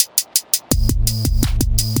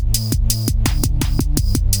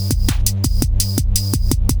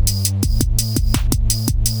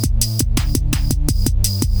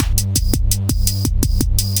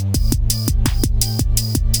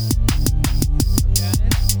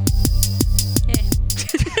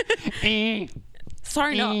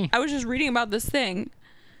Sorry, no. I was just reading about this thing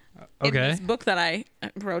in this book that I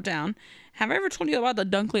wrote down. Have I ever told you about the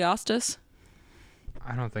Dunkleosteus?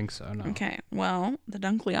 I don't think so, no. Okay, well, the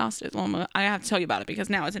Dunkleosteus, well, I have to tell you about it because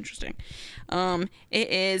now it's interesting. It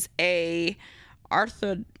is a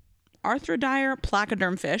arthrodire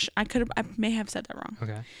placoderm fish. I may have said that wrong.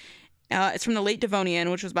 Okay. It's from the late Devonian,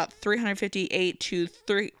 which was about 358 to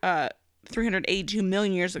 382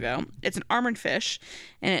 million years ago. It's an armored fish,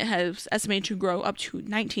 and it has estimated to grow up to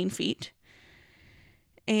 19 feet.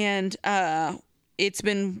 And it's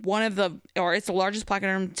been it's the largest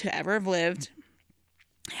placoderm to ever have lived.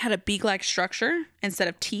 It had a beak-like structure instead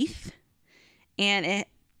of teeth, and it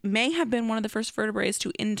may have been one of the first vertebrates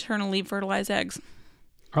to internally fertilize eggs.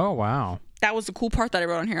 Oh, wow. That was the cool part that I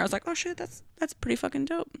wrote on here. I was like, oh shit, that's pretty fucking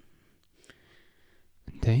dope.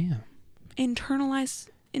 Damn. Internalize.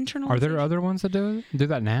 Are there other ones that do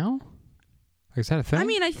that now? Like, is that a thing? I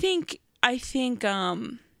mean, I think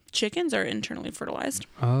chickens are internally fertilized.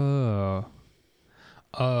 Oh,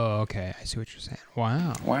 okay. I see what you're saying.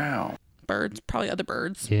 Wow. Birds, probably other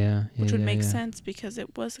birds. Yeah. Which would make sense because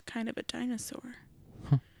it was a kind of a dinosaur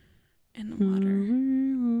in the water.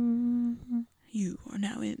 You are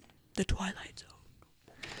now in the Twilight Zone.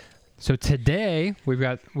 So today we've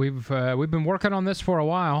been working on this for a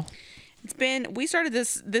while. We started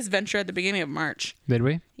this venture at the beginning of March. Did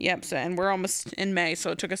we? Yep. So, and we're almost in May,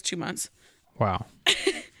 so it took us 2 months. Wow.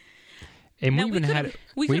 And we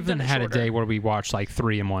even had a day where we watched like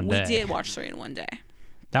 3 in one day. We did watch 3 in one day.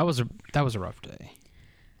 That was a rough day.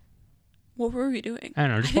 What were we doing? I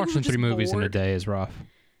don't know. Just watching 3 movies in a day is rough.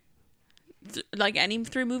 Like any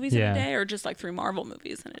 3 movies in a day, or just like 3 Marvel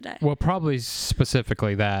movies in a day? Well, probably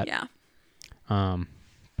specifically that. Yeah.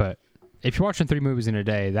 But if you're watching 3 movies in a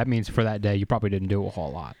day, that means for that day you probably didn't do a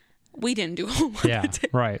whole lot. We didn't do a whole lot. Yeah,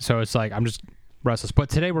 right. So it's like I'm just restless. But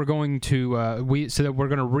today we're going to we're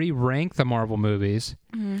going to re-rank the Marvel movies,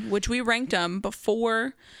 which we ranked them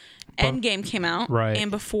before Endgame came out, right, and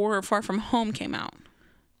before Far From Home came out.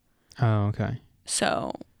 Oh, okay.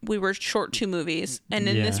 So we were short 2 movies, and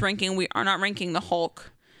in this ranking, we are not ranking the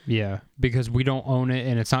Hulk. Yeah, because we don't own it,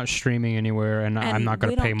 and it's not streaming anywhere, and I'm not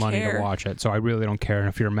going to pay money to watch it, so I really don't care. And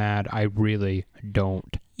if you're mad, I really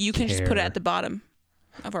don't. You can just put it at the bottom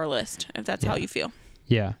of our list if that's how you feel.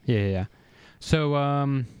 Yeah. So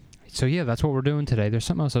yeah, that's what we're doing today. There's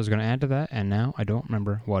something else I was going to add to that, and now I don't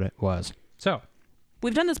remember what it was. So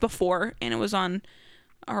we've done this before, and it was on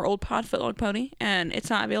our old pod, Footlog Pony, and it's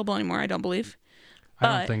not available anymore, I don't believe.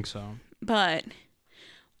 I don't think so. But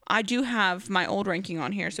I do have my old ranking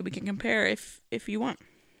on here, so we can compare if you want.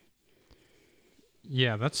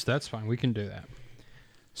 Yeah, that's fine. We can do that.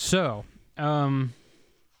 So,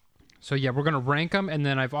 yeah, we're gonna rank them, and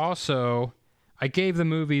then I gave the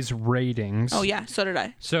movies ratings. Oh yeah, so did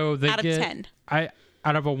I. So they out of 10.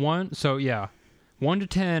 Out of a 1. So yeah, 1 to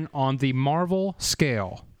 10 on the Marvel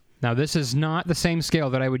scale. Now, this is not the same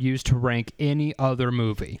scale that I would use to rank any other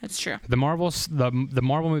movie. That's true. The Marvel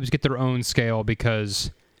movies get their own scale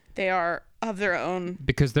because they are of their own.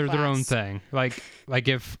 Because they're class. their own thing. Like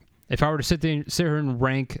if I were to sit here and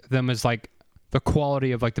rank them as like the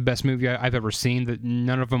quality of like the best movie I've ever seen, that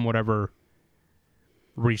none of them would ever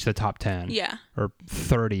reach the top 10. Yeah. Or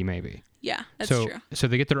 30 maybe. Yeah, that's true. So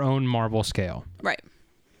they get their own Marvel scale. Right.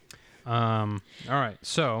 All right.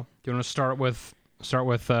 So do you want to start with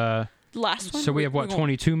the last one? So we have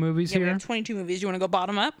 22 movies here? We have 22 movies. Do you want to go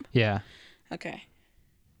bottom up? Yeah. Okay.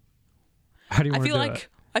 How do you want to do it?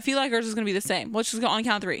 I feel like ours is going to be the same. Let's just go on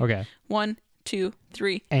count 3. Okay. 1, 2,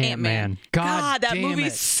 3. Ant-Man. God, that movie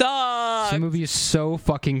sucks. The movie is so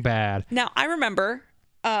fucking bad. Now, I remember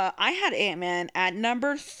I had Ant-Man at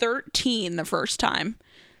number 13 the first time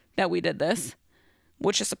that we did this,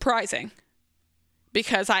 which is surprising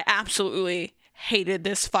because I absolutely hated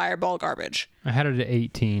this fireball garbage. I had it at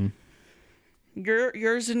 18.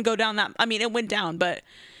 Yours didn't go down that. I mean, it went down, but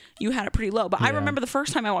you had it pretty low. But I remember the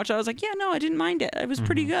first time I watched it, I was like, yeah, no, I didn't mind it. It was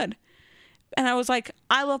pretty good. And I was like,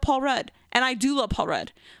 I love Paul Rudd, and I do love Paul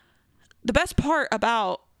Rudd. The best part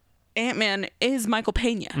about Ant-Man is Michael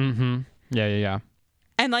Pena. Mm-hmm. Yeah.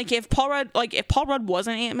 And like, if Paul Rudd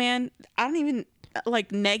wasn't Ant-Man, I don't even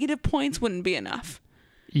like negative points wouldn't be enough.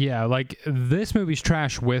 Yeah, like this movie's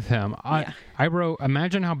trash with him. I wrote,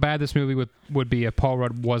 imagine how bad this movie would be if Paul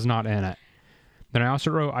Rudd was not in it. Then I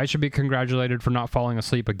also wrote, I should be congratulated for not falling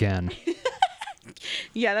asleep again.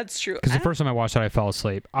 Yeah, that's true. Because the first time I watched it, I fell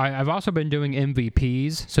asleep. I've also been doing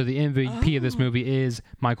MVPs. So the MVP of this movie is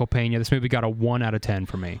Michael Pena. This movie got a 1 out of 10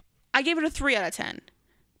 for me. I gave it a 3 out of 10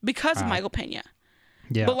 because of Michael Pena.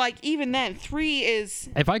 Yeah. But like, even then, 3 is...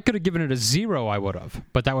 If I could have given it a 0, I would have.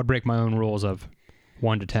 But that would break my own rules of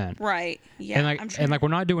 1 to 10. Right. Yeah. And like we're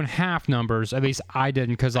not doing half numbers. At least I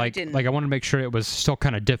didn't, because like I wanted to make sure it was still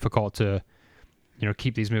kind of difficult to,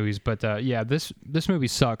 keep these movies. But yeah, this movie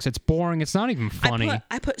sucks. It's boring. It's not even funny.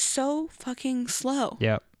 I put so fucking slow.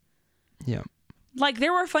 Yep. Like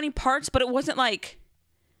there were funny parts, but it wasn't like.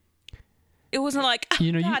 It wasn't like,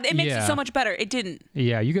 God, it makes it so much better. It didn't.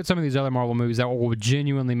 Yeah, you get some of these other Marvel movies that will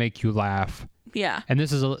genuinely make you laugh. Yeah. And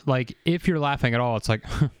this is like, if you're laughing at all, it's like,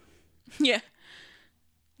 yeah.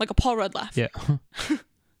 Like a Paul Rudd laugh. Yeah.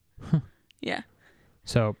 Yeah.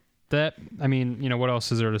 So that, I mean, what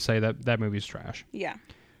else is there to say? That movie's trash. Yeah.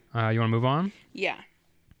 You want to move on? Yeah.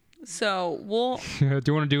 So we'll. Do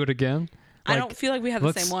you want to do it again? I don't feel like we have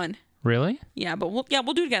the same one. Really? Yeah, but we'll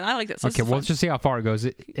do it again. I like this. Okay, well, let's just see how far it goes.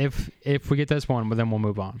 If we get this one, then we'll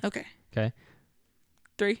move on. Okay. Okay.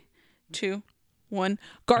 3, 2, 1.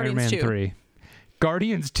 Guardians 2. 3.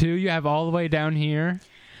 Guardians 2. You have all the way down here.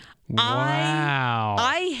 Wow.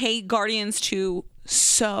 I hate Guardians 2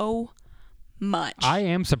 so much. I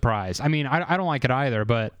am surprised. I mean, I don't like it either,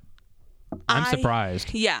 but I'm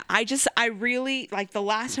surprised. Yeah, I really, like, the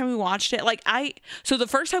last time we watched it, so the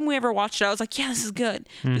first time we ever watched it, I was like, yeah, this is good.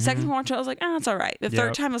 The second time we watched it, I was like, it's all right. The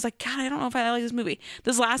third time, I was like, God, I don't know if I like this movie.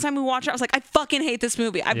 This last time we watched it, I was like, I fucking hate this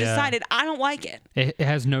movie. I've decided I don't like it. It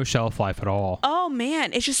has no shelf life at all. Oh,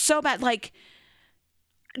 man. It's just so bad. Like,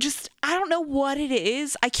 I don't know what it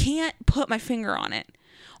is. I can't put my finger on it,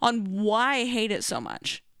 on why I hate it so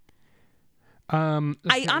much.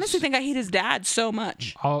 I honestly think I hate his dad so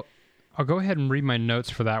much. I'll go ahead and read my notes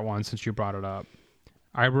for that one since you brought it up.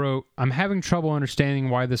 I wrote, I'm having trouble understanding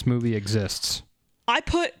why this movie exists. I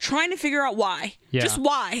put trying to figure out why. Yeah. Just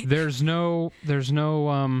why. There's nothing.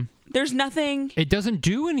 It doesn't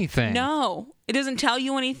do anything. No. It doesn't tell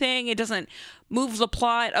you anything. It doesn't move the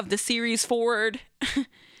plot of the series forward.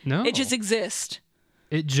 No. It just exists.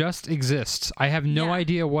 It just exists. I have no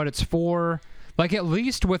idea what it's for. Like, at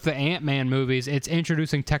least with the Ant-Man movies, it's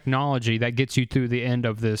introducing technology that gets you through the end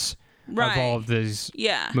of this. Of all of these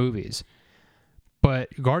movies. But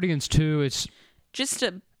Guardians 2, it's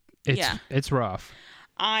rough.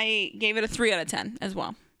 I gave it a 3 out of 10 as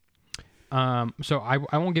well. So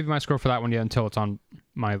I won't give you my score for that one yet until it's on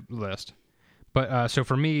my list. But so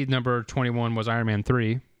for me, number 21 was Iron Man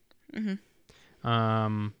 3.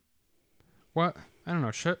 Mm-hmm. What? I don't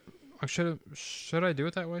know. Should I do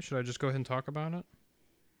it that way? Should I just go ahead and talk about it?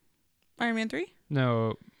 Iron Man 3?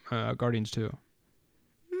 No, Guardians 2.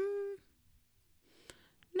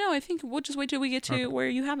 No, I think we'll just wait till we get to where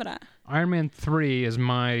you have it at. Iron Man 3 is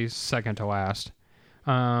my second to last.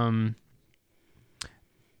 I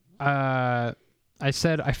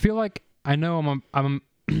said I feel like I know I'm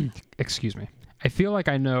excuse me. I feel like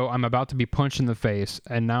I know I'm about to be punched in the face,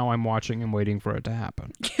 and now I'm watching and waiting for it to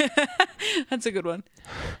happen. That's a good one.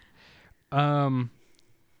 And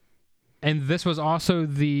this was also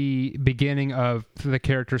the beginning of the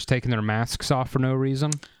characters taking their masks off for no reason.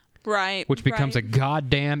 Right. Which becomes a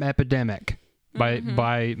goddamn epidemic by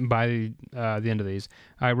the end of these.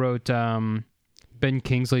 I wrote Ben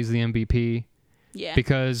Kingsley's the MVP. Yeah.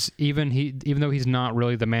 Because even though he's not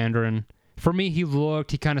really the Mandarin, for me he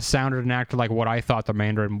kind of sounded and acted like what I thought the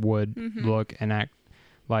Mandarin would look and act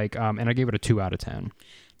like. And I gave it a 2 out of 10.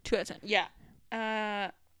 2 out of 10. Yeah.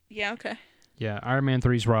 Yeah. Okay. Yeah. Iron Man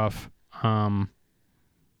 3's rough.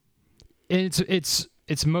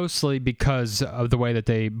 It's mostly because of the way that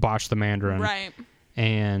they botched the Mandarin. Right.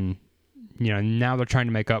 And, now they're trying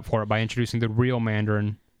to make up for it by introducing the real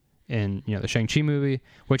Mandarin in, the Shang-Chi movie,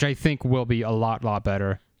 which I think will be a lot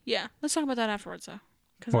better. Yeah. Let's talk about that afterwards, though.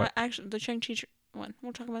 Because actually, the Shang-Chi one,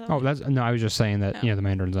 we'll talk about that. No, I was just saying that, the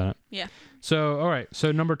Mandarin's in it. Yeah. So, all right.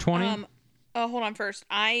 So, number 20. Hold on first.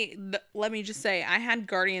 Let me just say, I had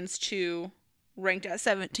Guardians 2 ranked at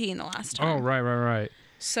 17 the last time. Oh, right.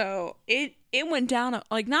 So it went down,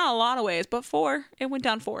 like, not a lot of ways, but 4. It went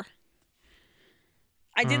down 4.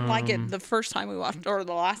 I didn't like it the first time we watched, or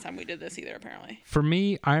the last time we did this either, apparently. For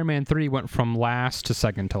me, Iron Man 3 went from last to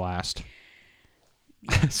second to last.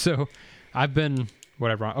 So I've been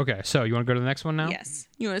whatever. Okay, so you want to go to the next one now? Yes.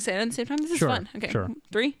 You want to say it at the same time? This is fun. Okay. Sure.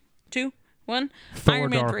 3, 2, 1. Thor: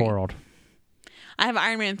 Iron Man Dark 3. World. I have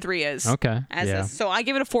Iron Man 3 as this. So I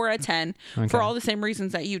give it a 4 out of 10 for all the same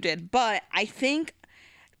reasons that you did. But I think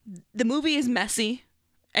the movie is messy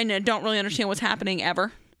and I don't really understand what's happening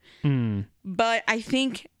ever. But I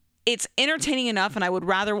think it's entertaining enough and I would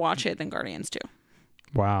rather watch it than Guardians 2.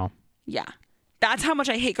 Wow. Yeah. That's how much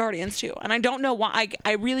I hate Guardians 2. And I don't know why.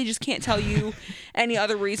 I really just can't tell you any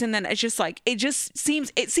other reason than it's just like, it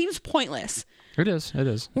seems pointless. It is.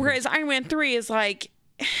 Whereas Iron Man 3 is like,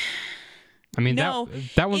 I mean, No,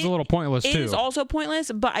 that one's a little pointless It too. is also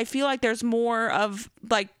pointless, but I feel like there's more of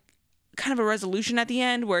like kind of a resolution at the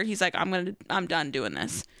end where he's like, I'm done doing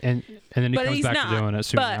this. And then he But comes he's back not, to doing it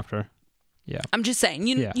soon but- after. Yeah. I'm just saying,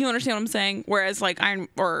 you Yeah. you understand what I'm saying? Whereas like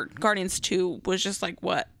Guardians 2 was just like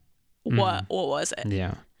what was it?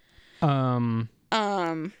 Yeah.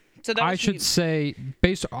 So that I was should say,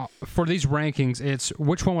 based for these rankings, it's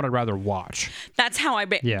which one would I rather watch? That's how I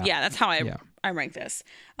Yeah. that's how Yeah. I rank this.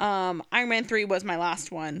 Iron Man 3 was my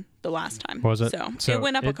last one the last time. Was it? So it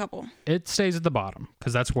went up a couple. It stays at the bottom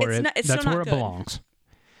because that's where It's that's still where not it good. belongs.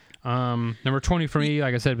 Number 20 for me,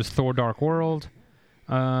 like I said, was Thor: Dark World.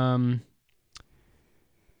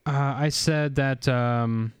 I said that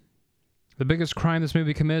the biggest crime this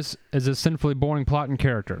movie commits is its sinfully boring plot and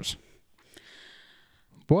characters.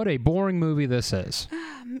 What a boring movie this is.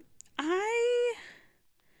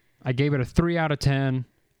 I gave it a 3 out of 10,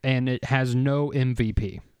 and it has no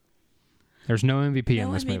MVP. There's no MVP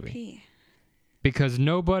in this movie. Because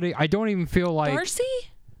nobody... I don't even feel like... Darcy?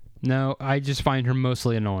 No, I just find her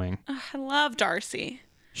mostly annoying. I love Darcy.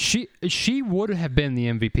 She would have been the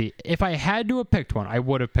MVP. If I had to have picked one, I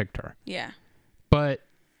would have picked her. Yeah. But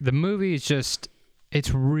the movie is just...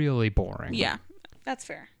 It's really boring. Yeah, that's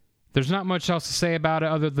fair. There's not much else to say about it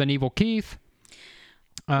other than Evil Keith.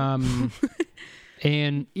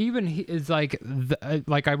 And even he is like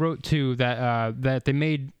I wrote too that they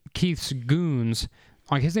made Keith's goons,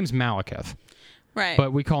 like his name's Malekith, Right.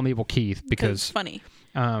 but we call him Evil Keith it's because funny.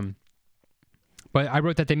 but I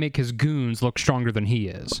wrote that they make his goons look stronger than he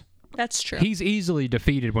is. That's true. He's easily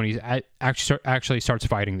defeated when he actually starts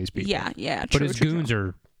fighting these people. Yeah. But his goons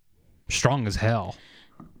are strong as hell.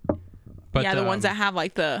 But the ones that have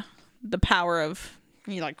like the power of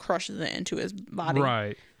he like crushes it into his body.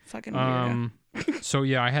 Right. Fucking weirdo. So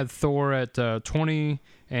yeah, I had Thor at 20,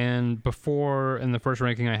 and before in the first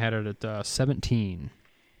ranking I had it at 17.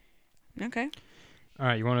 Okay. All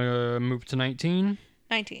right, you want to move to 19?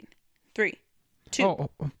 19. 3. 2. Oh,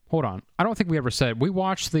 hold on. I don't think we ever said we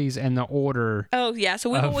watched these in the order. Oh yeah, so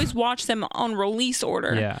we always watch them on release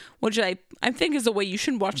order. Yeah. Which I think is the way you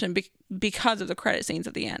should watch them because of the credit scenes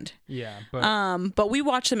at the end. Yeah, but But we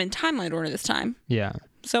watched them in timeline order this time. yeah.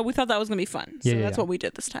 So we thought that was going to be fun. So Yeah, that's yeah. what we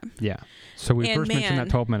did this time. Yeah. So we And first mentioned that man-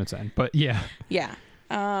 12 minutes in, but yeah. Yeah.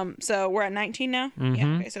 So we're at 19 now? Mm-hmm.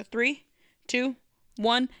 Yeah. Okay, so 3, 2,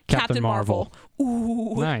 1. Captain Marvel.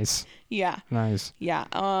 Ooh. Nice. Yeah. Nice. Yeah.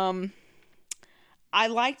 I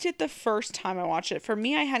liked it the first time I watched it. For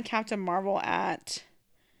me, I had Captain Marvel at...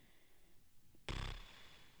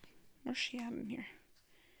 Where's she at in here?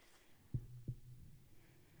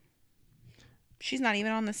 She's not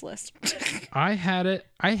even on this list. I had it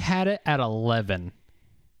at 11.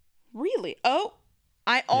 Really? Oh,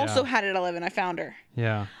 I also Yeah. had it at 11. I found her.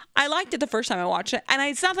 Yeah. I liked it the first time I watched it. And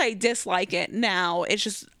it's not that I dislike it now. It's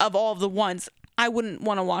just of all of the ones, I wouldn't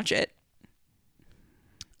want to watch it.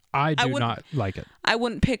 I do wouldn't- not like it. I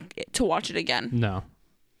wouldn't pick it to watch it again. No.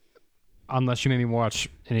 Unless you made me watch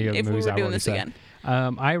any of the If we movies were I doing already this said.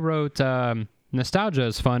 again. I wrote nostalgia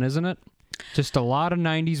is fun, isn't it? Just a lot of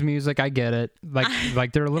 90s music. I get it.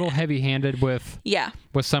 Like they're a little heavy-handed with Yeah.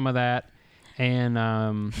 some of that. And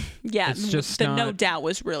Yeah. it's just the No not- Doubt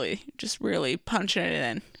was really punching it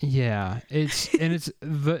in. yeah,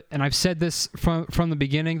 and I've said this from the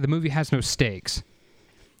beginning, the movie has no stakes.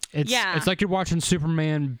 Yeah. It's like you're watching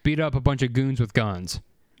Superman beat up a bunch of goons with guns.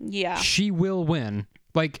 Yeah. She will win.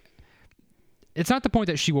 Like, it's not the point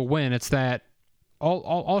that she will win. It's that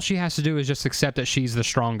all she has to do is just accept that she's the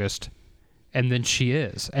strongest, and then she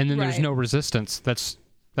is. And then there's Right. no resistance. That's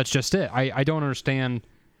just it. I don't understand.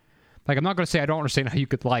 Like, I'm not going to say I don't understand how you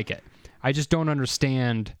could like it. I just don't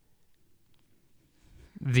understand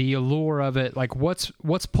the allure of it. Like, what's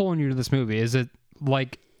pulling you to this movie? Is it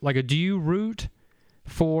like do you root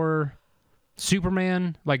for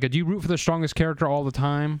Superman? Like, do you root for the strongest character all the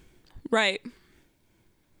time? Right.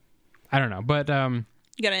 I don't know, but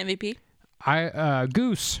You got an MVP?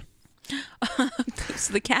 Goose, It's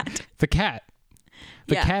the cat. the cat.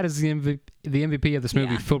 The Yeah. cat is the MVP of this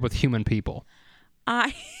movie, Yeah. filled with human people.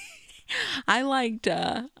 I liked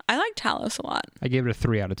Talos a lot. I gave it a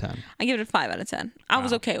 3 out of 10. I gave it a 5 out of 10. I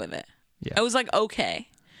was Wow. okay with it. Yeah. It was like okay.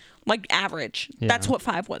 Like average. Yeah. That's what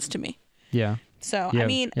 5 was to me. Yeah. So Yeah, I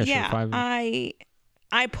mean, yeah, sure, yeah, 5.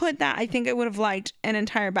 I put that. I think I would have liked an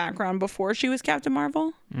entire background before she was Captain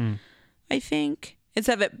Marvel. I think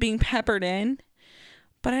instead of it being peppered in,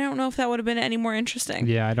 but I don't know if that would have been any more interesting.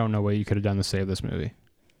 Yeah, I don't know what you could have done to save this movie.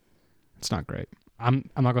 It's not great. I'm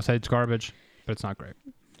not gonna say it's garbage, but it's not great.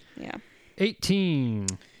 Yeah. 18.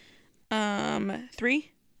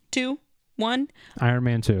 3, 2, 1. Iron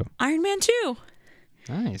Man 2. Iron Man 2.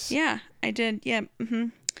 Nice. Yeah, I did. Yeah.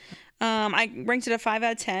 I ranked it a 5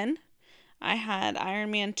 out of 10. I had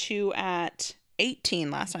Iron Man 2 at 18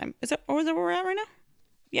 last time. Is that where we're at right now?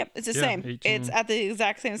 Yep, it's the same. 18. It's at the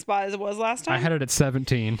exact same spot as it was last time. I had it at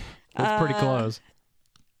 17. That's pretty close.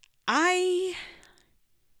 I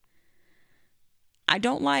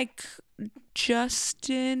don't like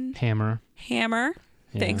Justin Hammer. Hammer.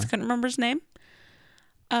 Thanks, couldn't remember his name.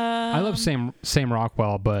 I love Sam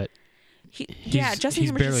Rockwell, but Justin he's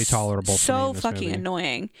Hammer's barely just tolerable. So for me in fucking movie.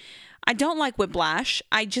 annoying. I don't like Whiplash.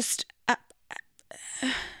 I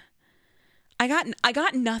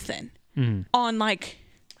got nothing on like.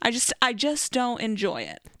 I just don't enjoy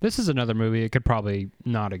it. This is another movie. It could probably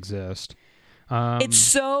not exist. It's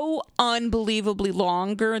so unbelievably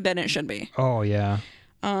longer than it should be. Oh yeah.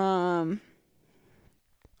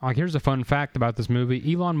 Like, here's a fun fact about this movie.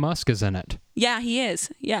 Elon Musk is in it. Yeah, he is.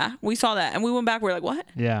 Yeah, we saw that, and we went back. We were like, "What?"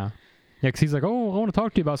 Yeah, because he's like, "Oh, I want to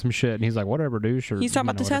talk to you about some shit," and he's like, "Whatever, douche." Or, He's talking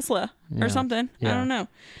about the Tesla or something. Yeah. I don't know.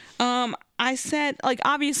 I said, like,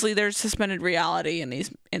 obviously there's suspended reality in these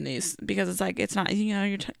because it's like it's not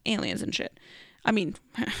you're aliens and shit. I mean,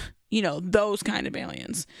 those kind of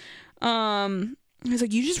aliens. He's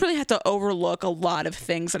like, you just really have to overlook a lot of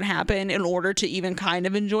things that happen in order to even kind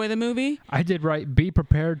of enjoy the movie. I did right. Be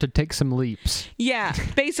prepared to take some leaps. Yeah,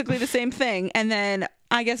 basically the same thing. And then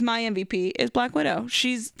I guess my MVP is Black Widow.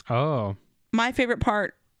 She's my favorite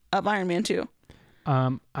part of Iron Man 2.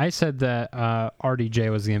 I said that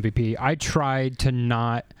RDJ was the MVP. I tried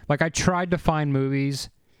to find movies,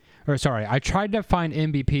 I tried to find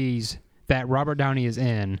MVPs that Robert Downey is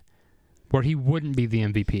in where he wouldn't be the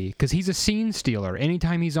MVP because he's a scene stealer.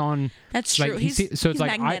 Anytime he's on, that's true. He's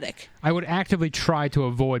magnetic. I would actively try to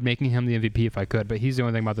avoid making him the MVP if I could, but he's the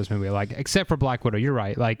only thing about this movie. Like, except for Black Widow, you're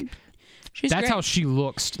right. Like, that's great. How she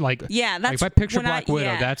looks. Like, yeah, that's if I picture Black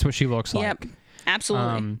Widow, that's what she looks like. Yep,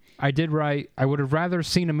 absolutely. I did right. I would have rather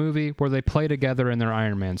seen a movie where they play together in their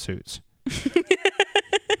Iron Man suits.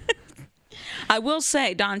 I will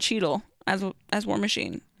say Don Cheadle as War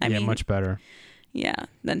Machine. I mean, much better. Yeah,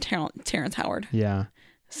 than Terrence Howard. Yeah.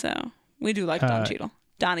 So we do like Don Cheadle.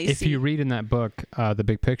 Donnie If C. you read in that book, The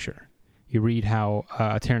Big Picture, you read how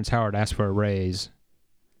Terrence Howard asked for a raise.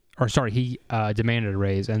 Or, sorry, he demanded a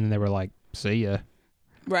raise, and then they were like, see ya.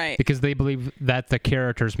 Right. Because they believe that the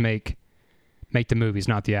characters make the movies,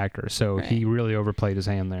 not the actors. So he really overplayed his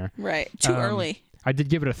hand there. Right. Too early. I did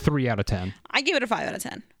give it a 3 out of 10. I give it a 5 out of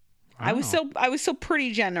 10. Wow. I was still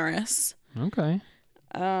pretty generous. Okay.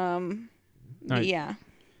 Right. Yeah.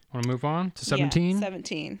 Want to move on to 17? Yeah,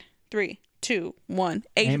 17. 3, 2, 1.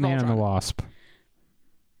 Ant-Man and the Wasp.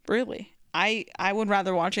 Really? I would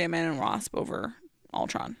rather watch Ant-Man and Wasp over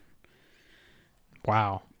Ultron.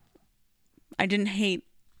 Wow. I didn't hate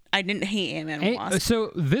Ant-Man and Wasp.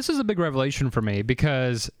 So this is a big revelation for me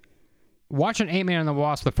because watching Ant-Man and the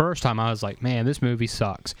Wasp the first time, I was like, man, this movie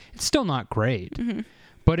sucks. It's still not great. Mm-hmm.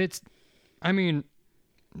 But it's, I mean,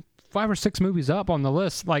 5 or 6 movies up on the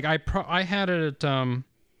list. Like, I had it at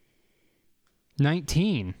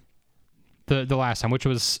 19 the last time, which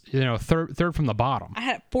was, third from the bottom. I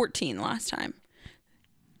had it 14 last time.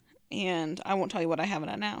 And I won't tell you what I have it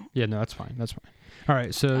at now. Yeah, no, that's fine. That's fine. All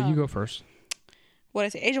right, so you go first. What did I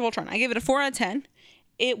say? Age of Ultron. I gave it a 4 out of 10.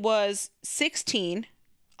 It was 16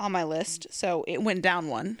 on my list, so it went down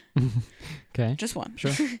 1. Okay. Just 1.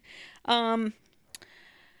 Sure. I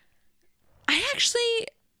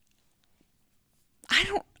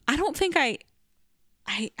don't think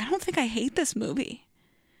I hate this movie.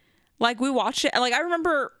 Like, we watched it, like, I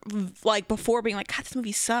remember, like, before being like, God, this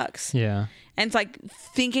movie sucks. Yeah. And it's like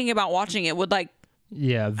thinking about watching it would, like,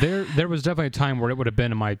 yeah, there was definitely a time where it would have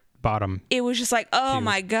been in my bottom. It was just like, oh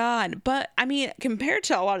my God. But I mean, compared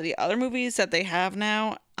to a lot of the other movies that they have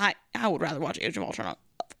now, I would rather watch Age of Ultron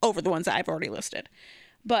over the ones that I've already listed.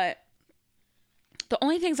 But the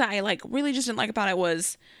only things that I like really just didn't like about it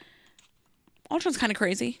was Ultron's kind of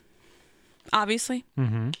crazy, obviously.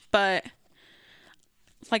 Mm-hmm. But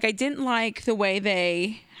like, I didn't like the way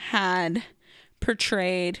they had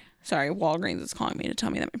portrayed. Sorry, Walgreens is calling me to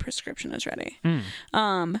tell me that my prescription is ready.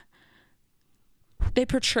 They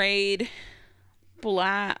portrayed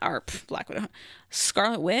Black Widow,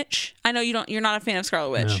 Scarlet Witch. I know you're not a fan of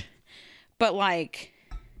Scarlet Witch, no. But like,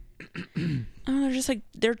 they're just like,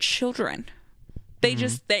 they're children. They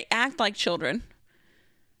they act like children.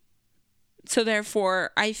 So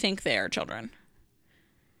therefore, I think they are children.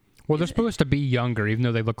 Well, they're supposed to be younger, even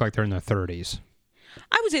though they look like they're in their 30s.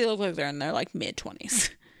 I would say they look like they're in their like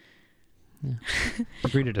mid-20s. Yeah.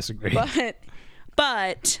 Agree to disagree.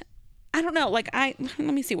 But I don't know. Like, let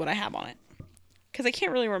me see what I have on it, because I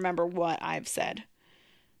can't really remember what I've said.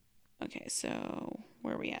 Okay, so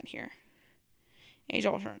where are we at here? Age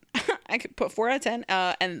of Ultron. I could put 4 out of 10.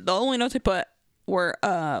 And the only notes I put were,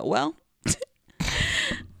 well.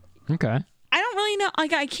 Okay. I don't really know.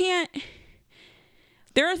 Like, I can't.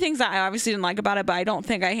 There are things that I obviously didn't like about it, but I don't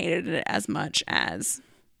think I hated it as much as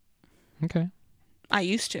Okay. I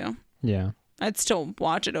used to. Yeah. I'd still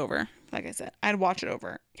watch it over. Like I said, I'd watch it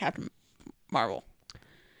over Captain Marvel.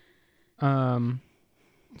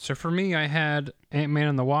 So for me, I had Ant-Man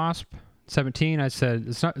and the Wasp, 17. I said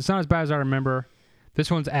it's not as bad as I remember.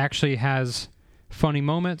 This one's actually has funny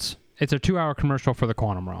moments. It's a 2-hour commercial for the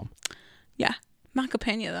Quantum Realm. Yeah, Michael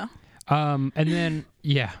Pena though. And then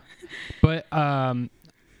yeah, but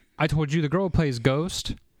I told you the girl who plays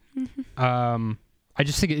Ghost. Mm-hmm. I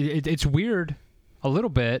just think it's weird a little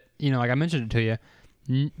bit. You know, like I mentioned it to you.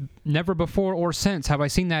 Never before or since have I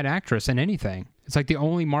seen that actress in anything. It's like the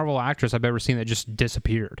only Marvel actress I've ever seen that just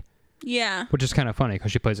disappeared. Yeah. Which is kind of funny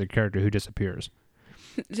because she plays a character who disappears.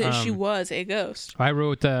 She was a ghost. I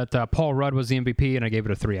wrote that Paul Rudd was the MVP, and I gave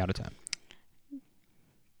it a 3 out of 10.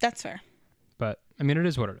 That's fair. But, I mean, it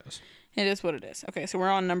is what it is. It is what it is. Okay, so we're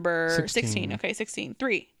on number 16. Okay, 16.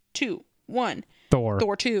 3, 2, 1. Thor.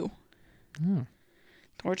 Thor 2. Oh.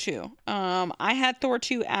 Thor 2. I had Thor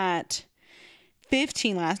 2 at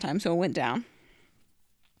 15 last time, so it went down.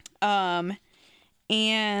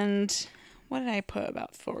 And what did I put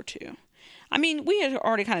about Thor 2? I mean, we had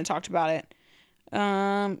already kind of talked about it.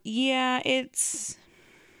 Yeah, it's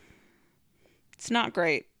not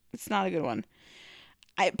great. It's not a good one.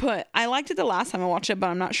 I liked it the last time I watched it, but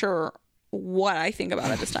I'm not sure what I think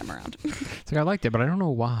about it this time around. It's like I liked it, but I don't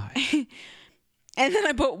know why. And then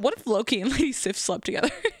I put, what if Loki and Lady Sif slept together?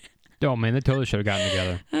 Oh man, they totally should have gotten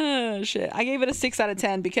together. Oh shit. I gave it a 6 out of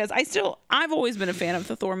 10 because I've always been a fan of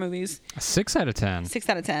the Thor movies. A 6 out of 10. 6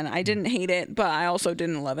 out of 10. I didn't hate it, but I also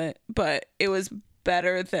didn't love it. But it was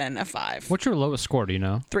better than a 5. What's your lowest score, do you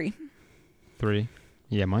know? 3. 3?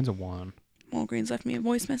 Yeah, mine's a 1. Walgreens left me a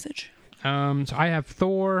voice message. So I have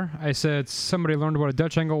Thor. I said somebody learned what a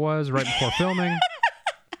Dutch angle was right before filming.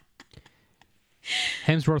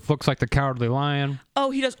 Hemsworth looks like the Cowardly Lion.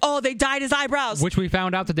 Oh, he does. Oh, they dyed his eyebrows. Which we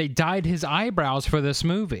found out that they dyed his eyebrows for this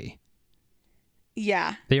movie.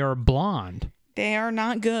 Yeah. They are blonde. They are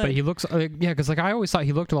not good. But he looks, yeah, because like I always thought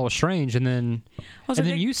he looked a little strange, and then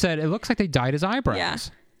you said it looks like they dyed his eyebrows. Yeah.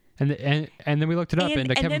 And then we looked it up,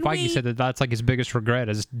 and Kevin Feige said that that's like his biggest regret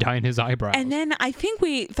is dyeing his eyebrows. And then I think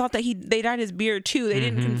we thought that they dyed his beard too. They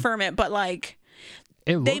didn't confirm it, but like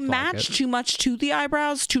they matched too much to the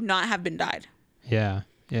eyebrows to not have been dyed. Yeah.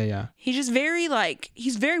 He's just very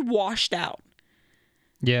he's very washed out.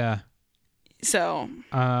 Yeah. So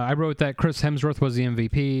I wrote that Chris Hemsworth was the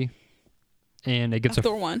MVP, and it gets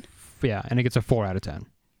Thor 1. Yeah, and it gets a 4 out of 10.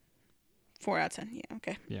 4 out of 10. Yeah.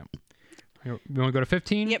 Okay. Yeah. You want to go to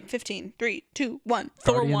 15? Yep. 15. 3, 2, 1.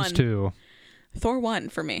 Thor 1. 2. Thor 1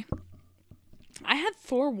 for me. I had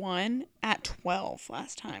Thor 1 at 12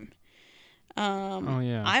 last time. Oh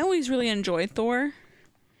yeah. I always really enjoyed Thor.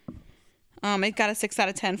 It got a 6 out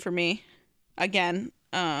of 10 for me. Again,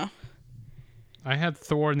 I had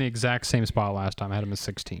Thor in the exact same spot last time. I had him as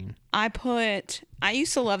 16. I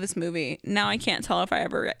used to love this movie. Now I can't tell if I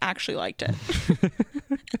ever actually liked it.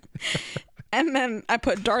 And then I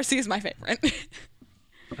put Darcy as my favorite.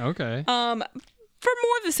 Okay. For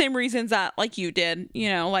more of the same reasons that like you did, you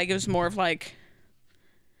know, like it was more of like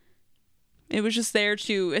it was just there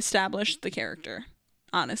to establish the character.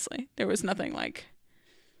 Honestly, there was nothing like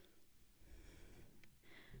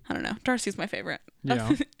I don't know. Darcy's my favorite.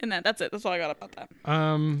 Yeah. And that's it. That's all I got about that.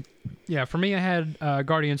 Yeah, for me I had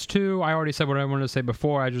Guardians 2. I already said what I wanted to say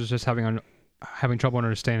before. I was just having trouble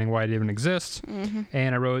understanding why it even exists. Mm-hmm.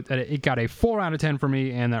 And I wrote that it got a 4 out of 10 for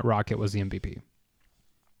me, and that Rocket was the MVP.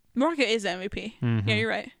 Rocket is the MVP. Mm-hmm. Yeah, you're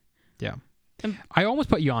right. Yeah. I almost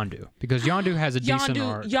put Yondu because Yondu has a decent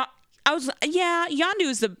art. Yondu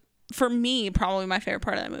is for me probably my favorite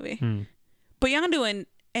part of that movie. But Yondu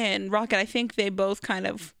and Rocket, I think they both are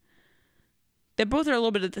a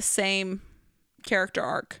little bit of the same character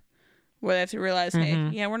arc where they have to realize, hey,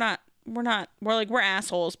 yeah, we're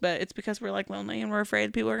assholes, but it's because we're like lonely and we're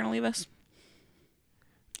afraid people are going to leave us.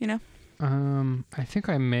 You know? I think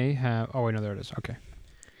I may have, oh wait, no, there it is. Okay.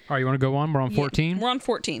 All right, you want to go on? We're on 14? We're on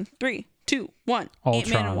 14. 3, 2, 1. Ultron.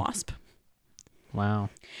 Ant-Man and Wasp. Wow.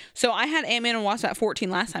 So I had Ant-Man and Wasp at 14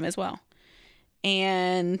 last time as well.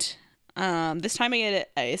 And this time I get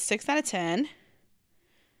it a 6 out of 10.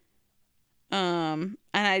 And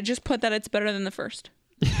I just put that it's better than the first.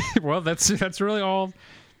 Well, that's really all.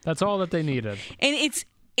 That's all that they needed. And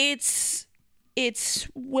it's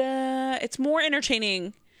more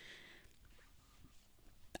entertaining.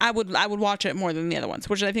 I would watch it more than the other ones,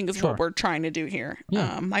 which I think is what we're trying to do here.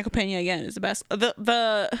 Yeah. Michael Pena again is the best.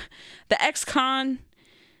 The ex-con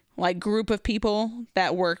like group of people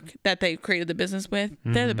that they created the business with,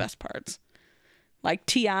 they're the best parts. Like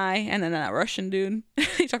T.I. and then that Russian dude.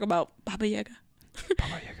 They talk about Baba Yaga.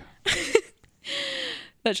 Baba Yaga.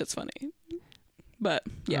 That's just funny. But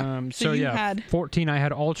yeah. So you had 14. I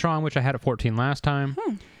had Ultron, which I had at 14 last time.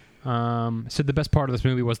 So the best part of this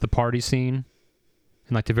movie was the party scene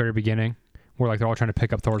in like the very beginning, where like they're all trying to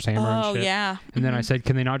pick up Thor's hammer and shit. Oh yeah. And then I said,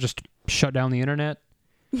 can they not just shut down the internet?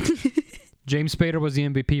 James Spader was the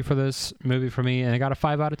MVP for this movie for me, and I got a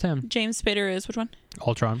 5 out of 10. James Spader is which one?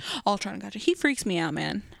 Ultron. Ultron, gotcha. He freaks me out,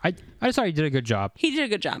 man. I just thought he did a good job. He did a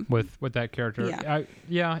good job with that character.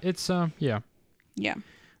 Yeah. It's yeah. Yeah.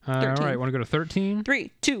 All right, want to go to 13?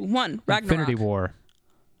 3, 2, 1. Ragnarok. Infinity War.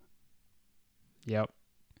 Yep.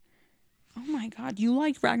 Oh my God, you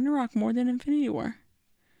like Ragnarok more than Infinity War?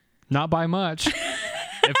 Not by much.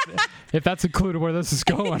 if that's a clue to where this is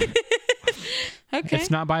going. Okay. It's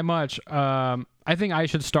not by much. I think I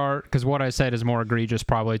should start because what I said is more egregious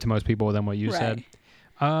probably to most people than what you said.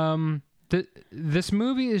 This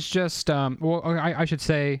movie is just well, I should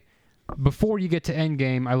say before you get to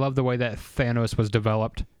Endgame, I love the way that Thanos was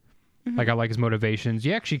developed. Like I like his motivations.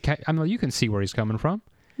 You actually you can see where he's coming from.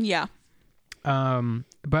 Yeah. But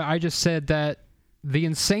I just said that the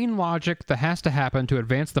insane logic that has to happen to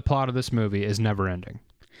advance the plot of this movie is never ending.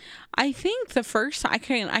 I think the first I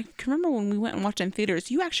can remember when we went and watched it in theaters,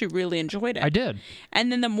 you actually really enjoyed it. I did.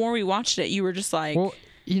 And then the more we watched it, you were just like, well,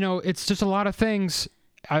 it's just a lot of things.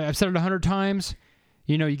 I've said it 100 times.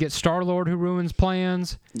 You get Star-Lord who ruins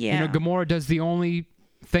plans. Yeah. Gamora does the only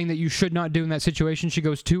thing that you should not do in that situation. She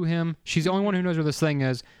goes to him. She's the only one who knows where this thing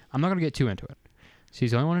is. I'm not going to get too into it.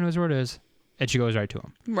 She's the only one who knows where it is. And she goes right to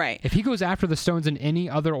him. Right. If he goes after the stones in any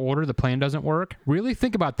other order, the plan doesn't work. Really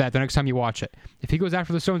think about that the next time you watch it. If he goes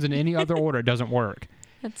after the stones in any other order, it doesn't work.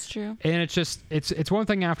 That's true. And it's just, it's one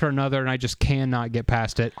thing after another, and I just cannot get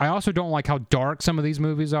past it. I also don't like how dark some of these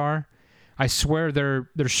movies are. I swear they're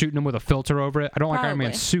shooting him with a filter over it. I don't like Iron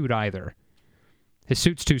Man's suit either. His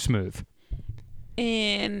suit's too smooth.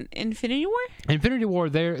 In Infinity War? Infinity War,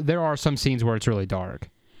 there are some scenes where it's really dark.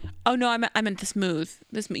 Oh no, I meant the smooth.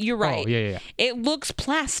 You're right. Oh yeah. It looks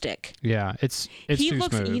plastic. Yeah, it's too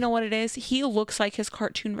smooth. You know what it is? He looks like his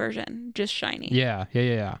cartoon version, just shiny. Yeah.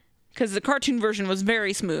 Because the cartoon version was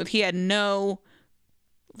very smooth. He had no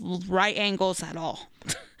right angles at all.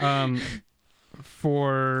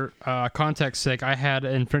 For context's sake, I had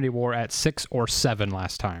Infinity War at 6 or 7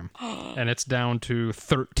 last time, and it's down to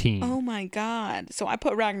 13. Oh my God! So I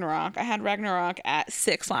put Ragnarok. I had Ragnarok at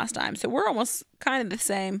 6 last time, so we're almost kind of the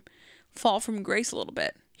same. Fall from grace a little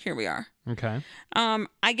bit. Here we are. Okay.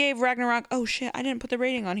 I gave Ragnarok. Oh shit! I didn't put the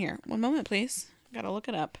rating on here. One moment, please. Gotta look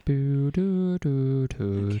it up. Okay,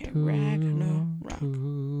 Ragnarok.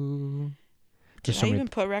 Did I even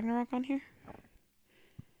put Ragnarok on here?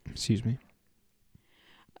 Excuse me.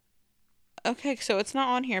 Okay, so it's not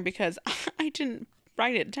on here because I didn't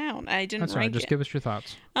write it down. I didn't That's rank right. Just give us your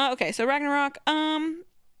thoughts. Okay, so Ragnarok. I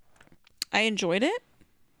enjoyed it.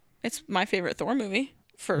 It's my favorite Thor movie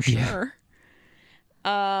for sure.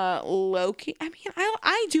 Loki. I mean,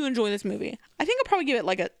 I do enjoy this movie. I think I'll probably give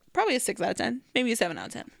it probably a 6 out of 10, maybe a 7 out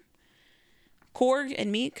of 10. Korg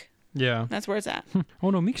and Meek. Yeah, that's where it's at. Oh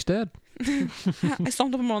no, Meek's dead. I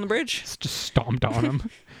stomped him on the bridge. Just stomped on him.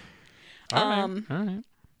 All right.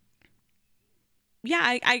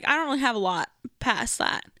 Yeah, I don't really have a lot past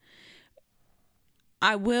that.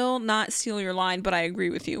 I will not steal your line, but I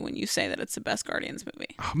agree with you when you say that it's the best Guardians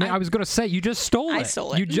movie. Oh, man, I was going to say, you just stole it. I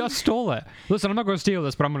stole it. You just stole it. Listen, I'm not going to steal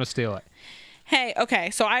this, but I'm going to steal it. Hey,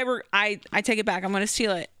 okay, so I take it back. I'm going to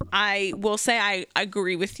steal it. I will say I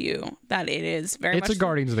agree with you that it is very much... It's a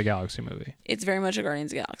Guardians of the Galaxy movie. It's very much a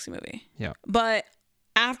Guardians of the Galaxy movie. Yeah. But...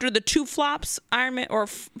 after the 2 flops, Iron Man or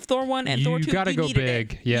Thor 1 and Thor 2, you gotta go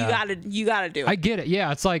big. Yeah, you gotta do it. I get it.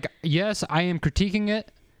 Yeah, it's like, yes, I am critiquing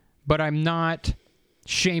it, but I'm not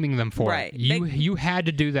shaming them for it. You had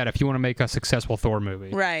to do that if you want to make a successful Thor movie.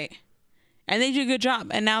 Right. And they did a good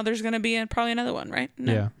job. And now there's gonna be probably another one, right?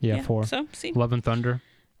 No. Yeah, 4. So see, Love and Thunder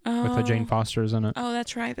with Jane Foster's in it. Oh,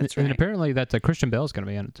 that's right. And apparently that Christian Bale's gonna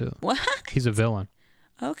be in it too. What? He's a villain.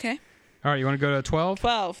 Okay. All right, you want to go to 12?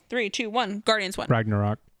 12, 3, 2, 1. Guardians 1.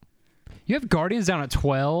 Ragnarok. You have Guardians down at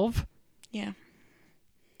 12? Yeah.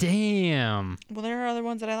 Damn. Well, there are other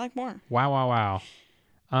ones that I like more. Wow. Well,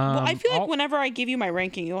 I feel like whenever I give you my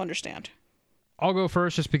ranking, you'll understand. I'll go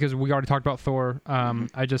first just because we already talked about Thor.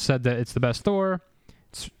 I just said that it's the best Thor.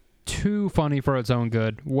 It's too funny for its own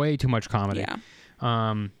good. Way too much comedy. Yeah.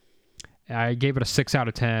 I gave it a 6 out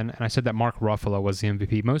of 10, and I said that Mark Ruffalo was the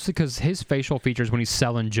MVP, mostly because his facial features when he's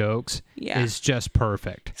selling jokes is just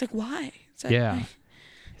perfect. It's like, why? Yeah.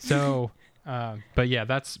 So, but yeah,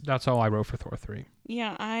 that's all I wrote for Thor 3.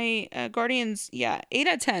 Yeah, Guardians, 8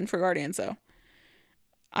 out of 10 for Guardians, though.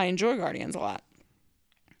 I enjoy Guardians a lot.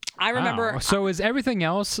 I remember... Wow. So is everything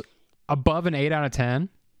else above an 8 out of 10?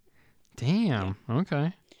 Damn. Yeah.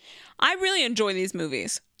 Okay. I really enjoy these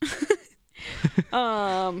movies.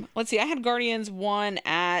 Let's see. I had Guardians 1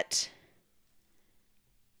 at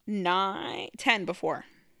 10 before.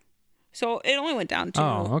 So it only went down 2.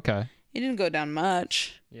 Oh, okay. It didn't go down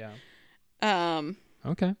much. Yeah.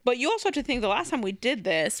 Okay. But you also have to think the last time we did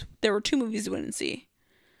this, there were 2 movies we didn't see.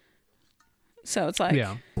 So it's like...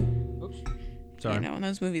 Yeah. Oops. Sorry. You know, in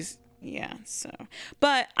those movies, so...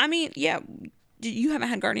 But, I mean, you haven't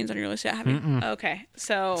had Guardians on your list yet, have you? Mm-mm. Okay,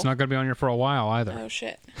 so... It's not going to be on here for a while, either. Oh,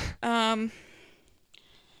 shit. I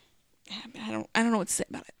don't know what to say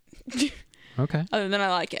about it. Okay. Other than I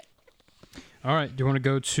like it. All right. Do you want to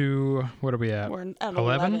go to... What are we at? We're at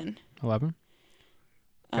 11. 11?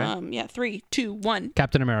 Okay. 3, 2, 1.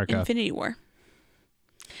 Captain America. Infinity War.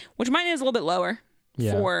 Which mine is a little bit lower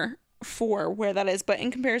for where that is, but in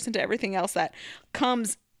comparison to everything else that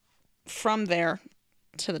comes from there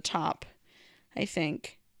to the top, I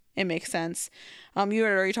think it makes sense. You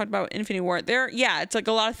had already talked about Infinity War. It's like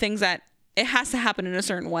a lot of things that it has to happen in a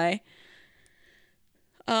certain way.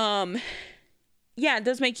 It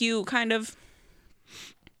does make you kind of,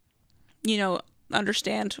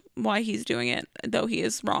 understand why he's doing it, though he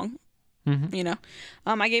is wrong. Mm-hmm.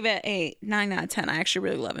 I gave it a 9 out of 10. I actually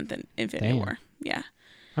really love Infinity War. Yeah.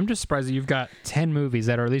 I'm just surprised that you've got 10 movies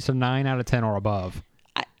that are at least a 9 out of 10 or above.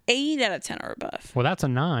 8 out of 10 or above. Well, that's a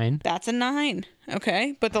 9. That's a 9.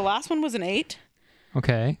 Okay. But the last one was an 8.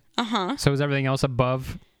 Okay. Uh-huh. So is everything else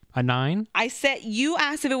above a 9? You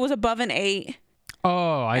asked if it was above an 8.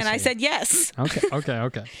 Oh, I see. And I said yes. Okay.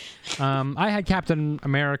 I had Captain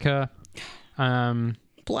America.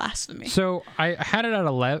 Blasphemy. So I had it at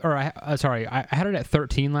 11, or I had it at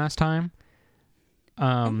 13 last time,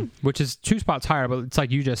 which is 2 spots higher, but it's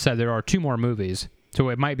like you just said, there are 2 more movies, so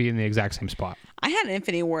it might be in the exact same spot. I had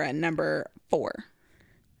Infinity War at number 4.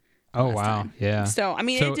 Oh, wow. Time. Yeah. So, I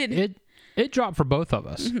mean, it did. It dropped for both of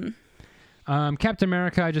us. Mm-hmm. Captain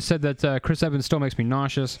America, I just said that Chris Evans still makes me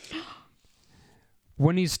nauseous.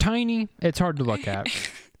 When he's tiny, it's hard to look at.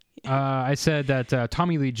 I said that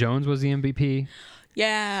Tommy Lee Jones was the MVP.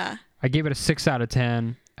 Yeah. I gave it a 6 out of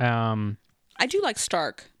 10. I do like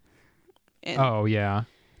Stark. Oh, yeah.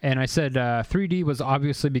 And I said 3D was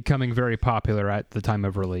obviously becoming very popular at the time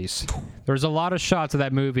of release. There's a lot of shots of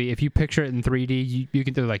that movie. If you picture it in 3D, you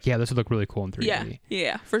can do like, yeah, this would look really cool in 3D.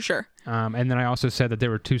 Yeah, for sure. And then I also said that they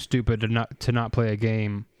were too stupid to not play a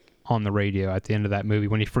game on the radio at the end of that movie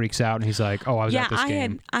when he freaks out and he's like, oh, I was at this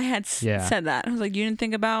game. I had said that. I was like, you didn't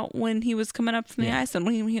think about when he was coming up from the ice and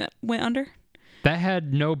when he went under? That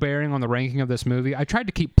had no bearing on the ranking of this movie. I tried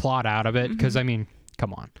to keep plot out of it because, I mean,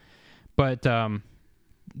 come on. But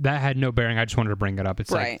that had no bearing. I just wanted to bring it up.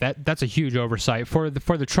 It's like that's a huge oversight for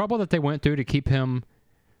the trouble that they went through to keep him,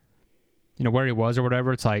 where he was or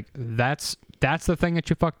whatever. It's like that's the thing that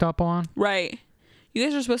you fucked up on. Right. You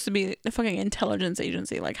guys are supposed to be the fucking intelligence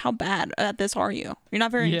agency. Like, how bad at this are you? You're not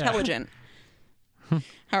very intelligent.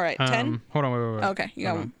 All right, 10? Hold on, wait. Okay, you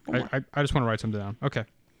got one more. I just want to write something down. Okay.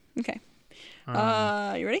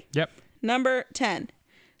 You ready? Yep. Number 10.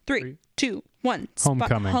 3, 2, 1.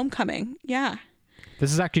 Homecoming. Yeah.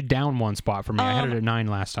 This is actually down 1 spot for me. I had it at 9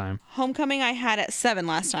 last time. Homecoming I had at 7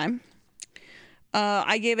 last time.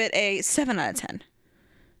 I gave it a 7 out of 10.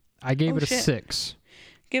 I gave it a 6.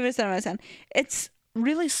 Give it a 7 out of 10. It's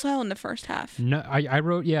really slow in the first half. No, I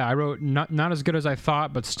wrote not as good as I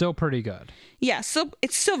thought, but still pretty good. Yeah, so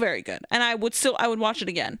it's still very good, and I would watch it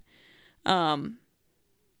again. Sorry,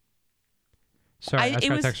 I got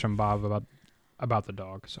a text from Bob about the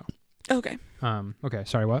dog. So okay. Okay.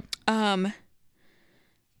 Sorry, what? I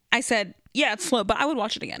said it's slow, but I would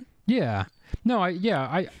watch it again. Yeah. No.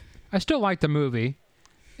 I still like the movie.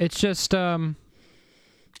 It's just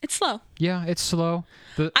It's slow. Yeah, it's slow.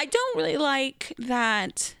 I don't really like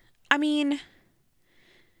that. I mean,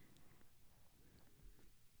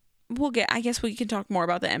 I guess we can talk more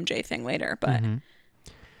about the MJ thing later, but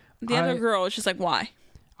the other girl is just like, why?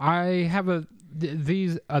 I have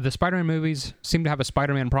the Spider-Man movies seem to have a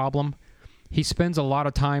Spider-Man problem. He spends a lot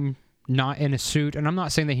of time not in a suit, and I'm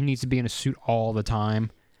not saying that he needs to be in a suit all the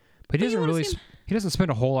time, but he doesn't spend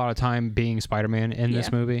a whole lot of time being Spider-Man in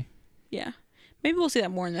this movie. Yeah. Maybe we'll see that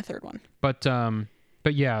more in the third one. But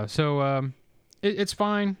yeah, so it's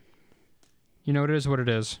fine. It is what it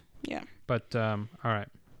is. Yeah. But all right.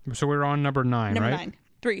 So we're on number 9, Number right? 9.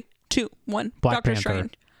 3, 2, 1. Black Doctor Panther.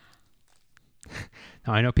 Strange.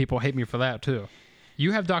 Now, I know people hate me for that, too.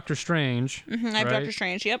 You have Doctor Strange. I have right? Doctor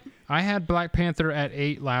Strange, yep. I had Black Panther at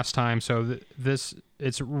 8 last time, so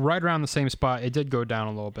it's right around the same spot. It did go down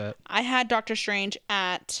a little bit. I had Doctor Strange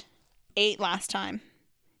at 8 last time.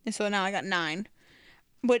 And so now I got 9.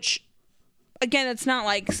 Which, again, it's not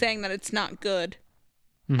like saying that it's not good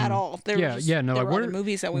at all. There were other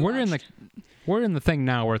movies that we watched. We're in the thing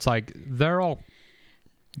now where it's like they're all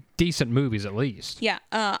decent movies at least. Yeah,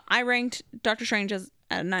 I ranked Doctor Strange as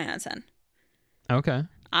at a 9 out of 10. Okay.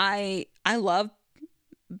 I love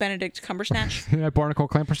Benedict Cumbersnatch. Barnacle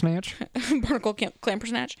Clampersnatch. Barnacle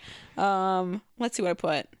Clampersnatch. Let's see what I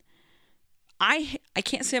put. I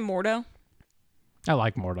can't say Mordo. I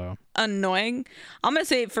like Mordo. Annoying. I'm gonna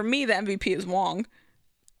say for me the MVP is Wong.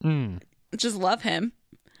 Just love him.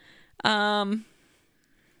 Yeah,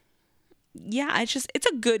 it's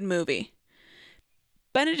a good movie.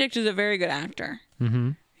 Benedict is a very good actor.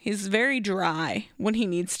 Mm-hmm. He's very dry when he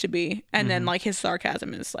needs to be, and then like his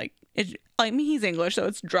sarcasm is like he's English, so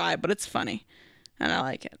it's dry, but it's funny, and I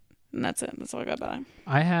like it. And that's it. That's all I got about him.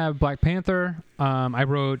 I have Black Panther. I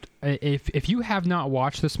wrote if you have not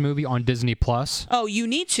watched this movie on Disney Plus, oh, you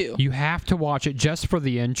need to. You have to watch it just for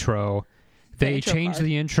the intro. They changed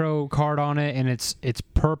the intro card on it, and it's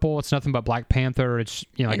purple. It's nothing but Black Panther. It's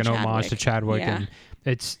like an homage to Chadwick, and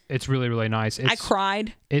it's really, really nice. I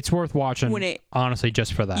cried. It's worth watching, honestly,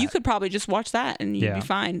 just for that. You could probably just watch that and you'd be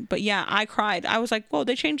fine. But yeah, I cried. I was like, whoa,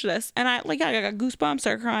 they changed this, and I got goosebumps.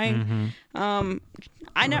 Started crying.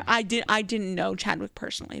 I didn't know Chadwick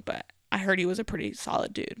personally, but I heard he was a pretty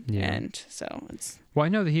solid dude, and so it's. Well, I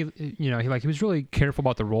know that he was really careful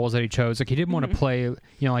about the roles that he chose. Like he didn't want to play,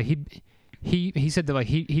 like he said that like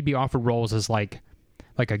he'd be offered roles as like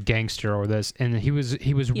a gangster or this, and he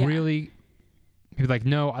was really. He was like,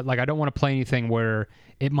 no, like I don't want to play anything where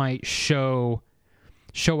it might show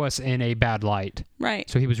us in a bad light. Right.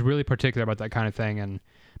 So he was really particular about that kind of thing,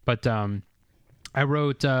 but I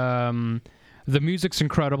wrote the music's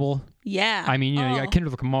incredible. Yeah. I mean, you got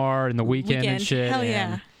Kendrick Lamar and The Weeknd and shit. Hell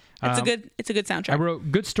yeah. It's a good soundtrack. I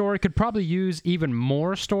wrote good story, could probably use even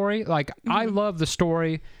more story. Like I love the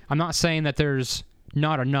story. I'm not saying that there's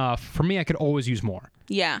not enough. For me, I could always use more.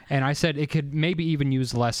 Yeah. And I said it could maybe even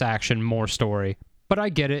use less action, more story. But I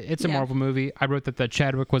get it. It's a Marvel movie. I wrote that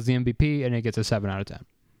Chadwick was the MVP, and it gets a 7 out of 10.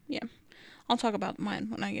 Yeah. I'll talk about mine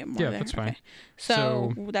when I get more there. Yeah, that's fine. Okay.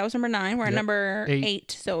 So that was number 9. We're at number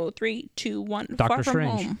 8. So 3, 2, 1. Doctor Far From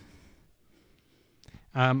Strange.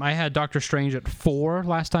 Home. I had Doctor Strange at 4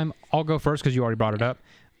 last time. I'll go first because you already brought it up.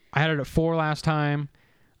 I had it at 4 last time.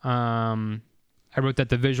 I wrote that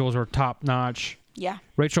the visuals were top notch. Yeah.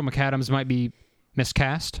 Rachel McAdams might be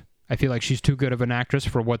miscast. I feel like she's too good of an actress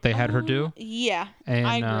for what they had her do. Yeah, and,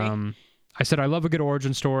 I agree. I said I love a good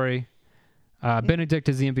origin story. Benedict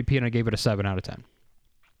is the MVP, and I gave it a 7 out of 10.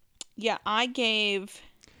 Yeah, I gave...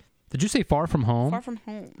 Did you say Far From Home? Far From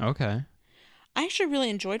Home. Okay. I actually really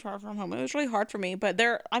enjoyed Far From Home. It was really hard for me, but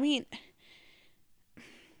I love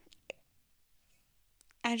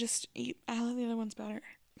the other ones better.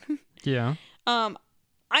 Yeah.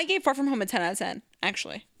 I gave Far From Home a 10 out of 10,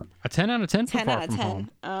 actually. A 10 out of 10 for 10 Far out of From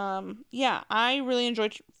 10. Home? Yeah, I really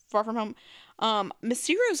enjoyed Far From Home.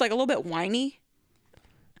 Mysterio's like a little bit whiny.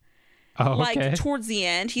 Oh, okay. Like towards the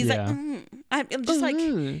end, he's like, I'm just like,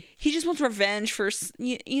 he just wants revenge for,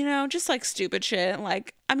 just like stupid shit.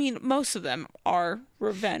 Like, I mean, most of them are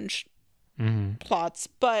revenge plots,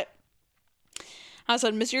 but I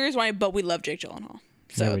said Mysterio's whiny, but we love Jake Gyllenhaal.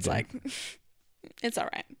 So it's like, it's all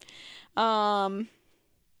right.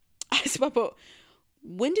 I suppose,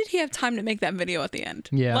 when did he have time to make that video at the end?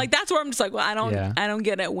 Yeah. Like, that's where I'm just like, well, I don't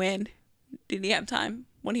get it. When did he have time?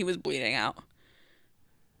 When he was bleeding out?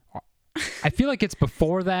 I feel like it's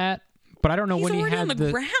before that, but I don't know when he had on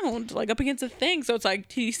the ground, like up against a thing. So it's like,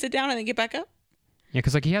 did he sit down and then get back up? Yeah,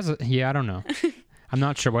 because like he has I don't know. I'm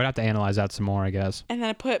not sure. We'd have to analyze that some more, I guess. And then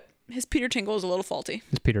I put his Peter Tingle is a little faulty.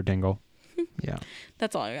 His Peter Dingle. Yeah.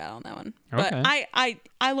 That's all I got on that one. Okay. But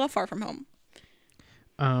I love Far From Home.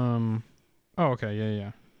 Oh, okay.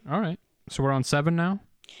 Yeah. All right. So we're on 7 now?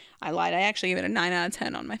 I lied. I actually gave it a 9 out of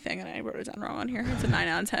 10 on my thing, and I wrote it down wrong on here. It's a 9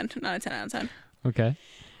 out of 10, not a 10 out of 10. Okay.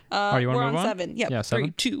 You want to move on? 7. Yep. Yeah, 7.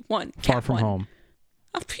 3, 2, 1. Far From Home.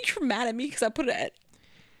 You're mad at me because I put it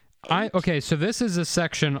at... Okay, so this is a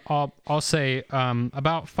section, I'll say,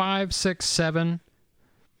 about 5, 6, 7.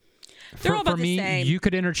 They're all about for me, the same. you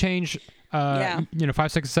could interchange, 5,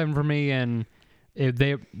 6, 7 for me, and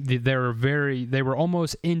they were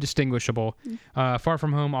almost indistinguishable. Far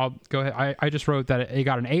From Home, I'll go ahead. I just wrote that it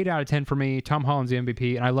got an 8 out of 10 for me. Tom Holland's the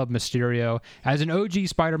MVP, and I love Mysterio. As an OG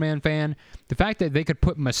Spider-Man fan, the fact that they could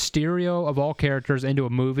put Mysterio of all characters into a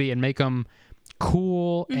movie and make him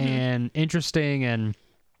cool and interesting, and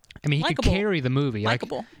I mean, he Likeable. could carry the movie.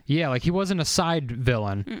 Likeable. Like he wasn't a side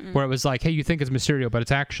villain where it was like, hey, you think it's Mysterio, but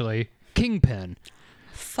it's actually Kingpin.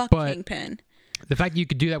 Kingpin. The fact that you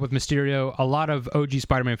could do that with Mysterio, a lot of OG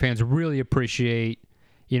Spider-Man fans really appreciate,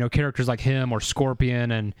 characters like him or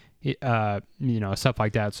Scorpion and, stuff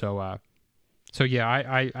like that. So yeah,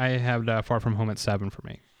 I have Far From Home at 7 for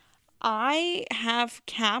me. I have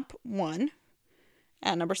Cap 1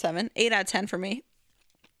 at number 7, 8 out of 10 for me.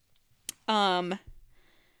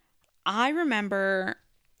 I remember,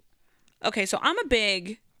 okay, so I'm a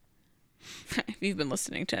big, if you've been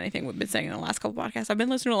listening to anything we've been saying in the last couple podcasts, I've been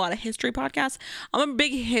listening to a lot of history podcasts. I'm a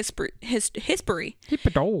big history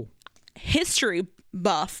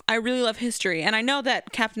buff. I really love history. And I know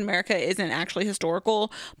that Captain America isn't actually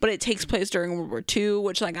historical, but it takes place during World War II,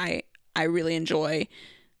 which I really enjoy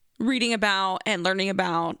reading about and learning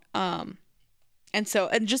about.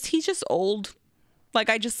 He's just old.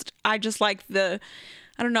 I just like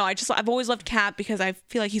I've always loved Cap because I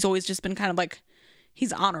feel like he's always just been kind of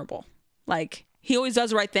he's honorable. He always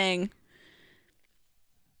does the right thing,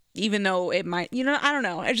 even though it might, I don't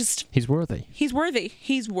know. He's worthy. He's worthy.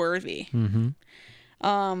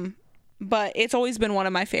 Mm-hmm. But it's always been one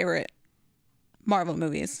of my favorite Marvel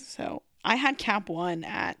movies. So I had Cap 1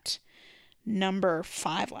 at number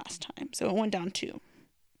 5 last time. So it went down 2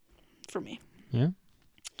 for me. Yeah.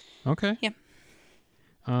 Okay. Yep.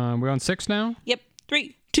 We're on 6 now? Yep.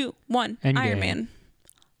 3, 2, 1. Endgame. Iron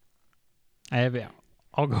Man.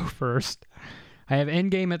 I'll go first. I have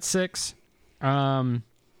Endgame at 6. I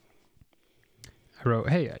wrote,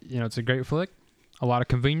 hey, it's a great flick. A lot of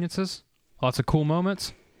conveniences. Lots of cool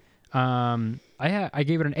moments. I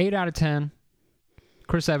gave it an 8 out of 10.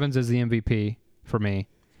 Chris Evans is the MVP for me.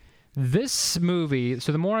 This movie,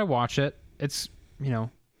 so the more I watch it, it's,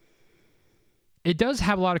 it does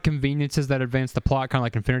have a lot of conveniences that advance the plot, kind of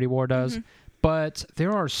like Infinity War does. Mm-hmm. But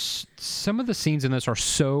there are some of the scenes in this are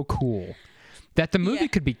so cool that the movie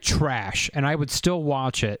could be trash, and I would still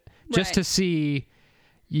watch it just to see,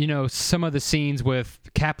 some of the scenes with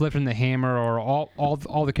Cap lifting the hammer or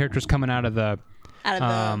all the characters coming out of the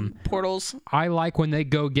portals. I like when they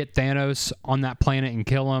go get Thanos on that planet and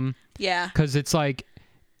kill him. Yeah, because it's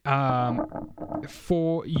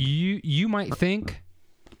for you might think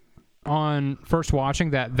on first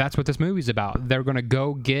watching that's what this movie's about. They're gonna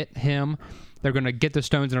go get him. They're going to get the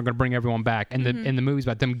stones and they're going to bring everyone back. And the movie's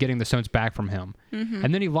about them getting the stones back from him. Mm-hmm.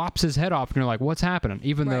 And then he lops his head off and you're like, what's happening?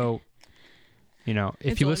 Even though,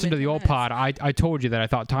 if you listen to the old pod, I told you that I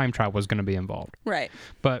thought time travel was going to be involved. Right.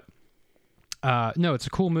 But, no, it's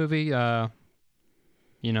a cool movie. What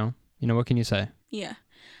can you say? Yeah.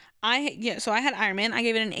 So I had Iron Man. I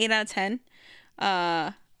gave it an 8 out of 10.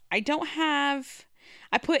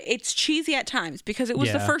 It's cheesy at times because it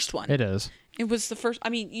was the first one. It is. It was the first. I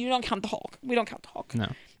mean, you don't count the Hulk. We don't count the Hulk.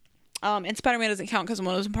 No. And Spider-Man doesn't count because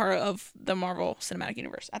one was part of the Marvel Cinematic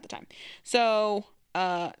Universe at the time. So,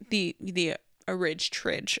 the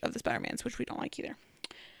tridge of the Spider-Mans, which we don't like either.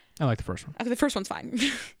 I like the first one. Okay, the first one's fine.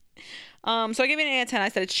 So I gave it an 8 out of 10. I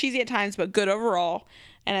said it's cheesy at times, but good overall.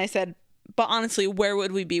 And I said, but honestly, where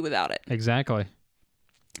would we be without it? Exactly.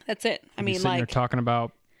 That's it. I mean, sitting there talking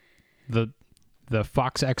about the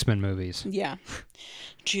Fox X-Men movies. Yeah.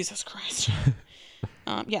 Jesus Christ.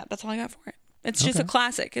 That's all I got for it. It's just a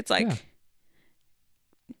classic. It's where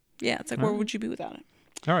would you be without it?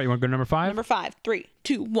 All right, you want to go to number 5? Number 5, 3,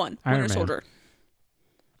 2, 1. Winter Soldier.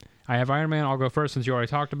 I have Iron Man. I'll go first since you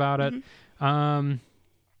already talked about it. I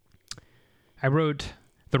wrote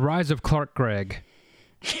The Rise of Clark Gregg.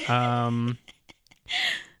 I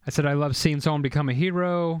said I love seeing someone become a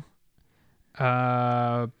hero.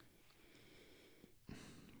 I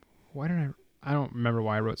don't remember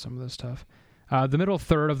why I wrote some of this stuff. The middle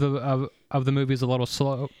third of the movie is a little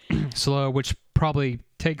slow, which probably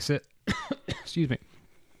takes it. Excuse me,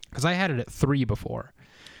 because I had it at 3 before,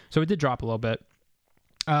 so it did drop a little bit.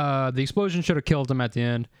 The explosion should have killed him at the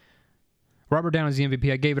end. Robert Downey's the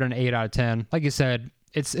MVP. I gave it an 8 out of 10. Like you said,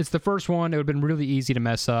 it's the first one. It would have been really easy to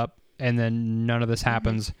mess up, and then none of this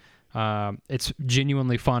happens. It's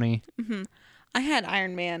genuinely funny. Mm-hmm. I had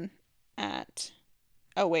Iron Man at.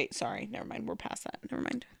 Oh wait, sorry. Never mind. We're past that. Never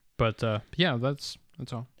mind. But that's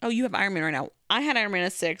all. Oh, you have Iron Man right now. I had Iron Man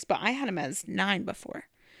as 6, but I had him as 9 before,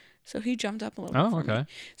 so he jumped up a little. Oh, okay. Me.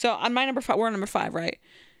 So on my number 5, we're on number 5, right?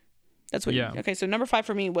 That's what. Yeah. Okay, so number 5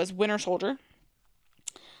 for me was Winter Soldier.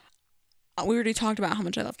 we already talked about how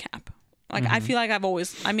much I love Cap. Like, I feel like I've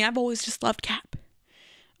always just loved Cap.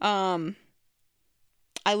 I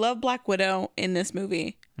love Black Widow in this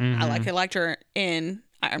movie. I liked her in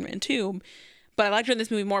Iron Man 2, but I liked her in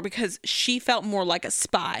this movie more because she felt more like a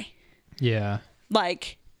spy. Yeah.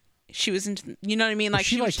 Like, she was into, you know what I mean? Like,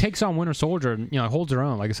 she like takes on Winter Soldier and, holds her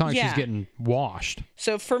own. Like, it's not like she's getting washed.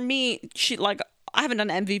 So for me, she, like, I haven't done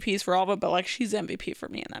MVPs for all of it, but like, she's MVP for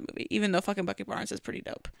me in that movie, even though fucking Bucky Barnes is pretty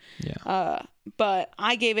dope. Yeah. But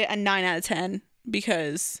I gave it a 9 out of 10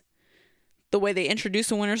 because the way they introduced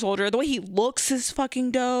the Winter Soldier, the way he looks is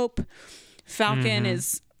fucking dope. Falcon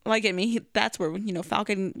is like, I mean, that's where,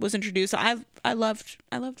 Falcon was introduced. I loved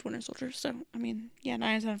Winter Soldier. So, I mean, yeah, 9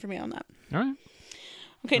 out of 10 for me on that. All right.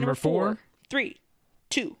 Okay, number 4, 3,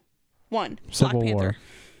 2, 1. Civil Black Panther. War.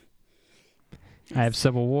 I have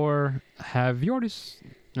Civil War. Have you already?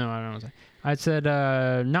 No, I don't know. I said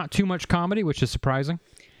not too much comedy, which is surprising.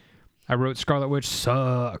 I wrote Scarlet Witch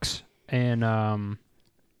sucks, and I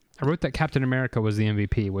wrote that Captain America was the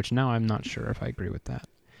MVP, which now I'm not sure if I agree with that.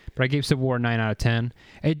 But I gave Civil War 9 out of 10.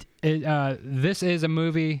 This is a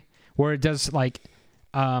movie where it does like.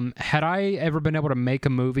 Had I ever been able to make a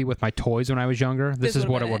movie with my toys when I was younger, this is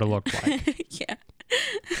what it would have looked like. Yeah.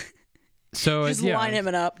 So just lining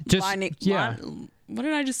it up. What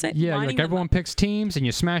did I just say? Yeah, like everyone picks teams and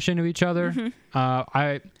you smash into each other. Me,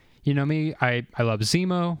 I love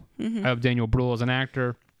Zemo. I love Daniel Bruhl as an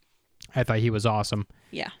actor. I thought he was awesome.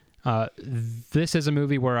 Yeah. This is a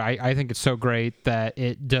movie where I think it's so great that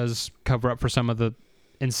it does cover up for some of the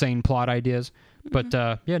insane plot ideas. But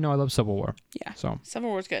I love Civil War. Yeah. So Civil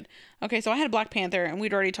War's good. Okay, so I had Black Panther, and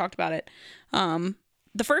we'd already talked about it.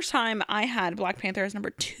 The first time I had Black Panther as number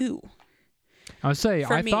 2. I would say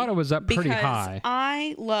I thought it was up pretty high.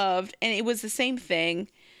 I loved, and it was the same thing,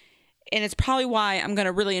 and it's probably why I'm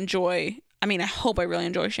gonna really enjoy. I mean, I hope I really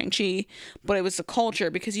enjoy Shang-Chi, but it was the culture,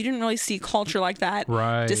 because you didn't really see culture like that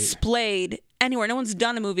displayed anywhere. No one's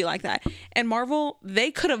done a movie like that. And Marvel, they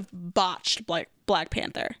could have botched Black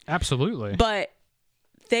Panther. Absolutely. But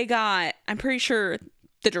they got, I'm pretty sure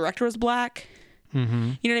the director was black.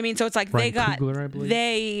 Mm-hmm. You know what I mean? So it's like Ryan Coogler, I believe.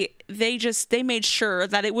 they made sure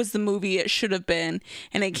that it was the movie it should have been,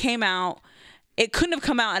 and it came out. It couldn't have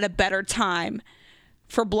come out at a better time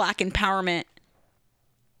for black empowerment.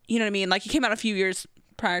 You know what I mean? Like, it came out a few years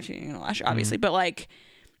prior to last year, obviously, but like,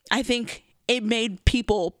 I think it made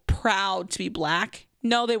people proud to be black.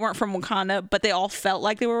 No, they weren't from Wakanda, but they all felt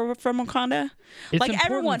like they were from Wakanda.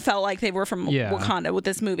 Everyone felt like they were from Wakanda with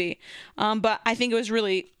this movie. But I think it was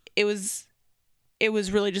really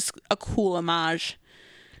just a cool homage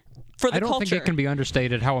for the culture. I don't think it can be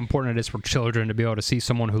understated how important it is for children to be able to see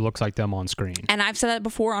someone who looks like them on screen. And I've said that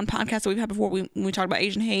before on podcasts that we've had before when we talked about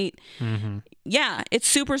Asian hate. Mm-hmm. Yeah, it's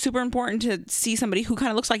super, super important to see somebody who kind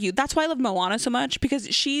of looks like you. That's why I love Moana so much, because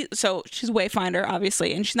she's Wayfinder,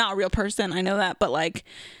 obviously, and she's not a real person. I know that, but like,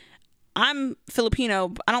 I'm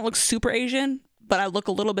Filipino. I don't look super Asian, but I look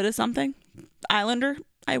a little bit of something. Islander,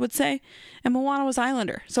 I would say. And Moana was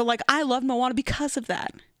Islander. So like, I love Moana because of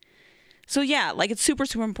that. So yeah, like, it's super,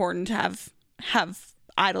 super important to have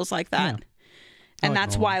idols like that. Yeah. And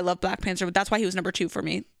that's why I love Black Panther. That's why he was number 2 for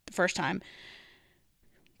me the first time.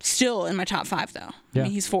 Still in my top 5 though. Yeah. I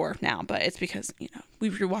mean, he's 4 now, but it's because, we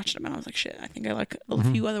rewatched him and I was like, shit, I think I like a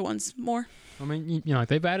few other ones more. I mean,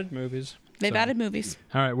 they've added movies. They've added movies.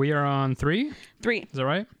 All right, we are on 3? 3. Is that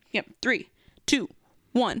right? Yep. 3, 2,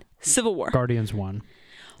 1. Civil War. Guardians 1.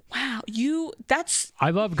 Wow, I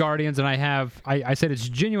love Guardians, and I said it's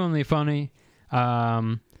genuinely funny.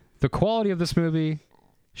 The quality of this movie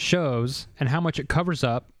shows and how much it covers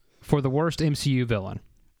up for the worst MCU villain.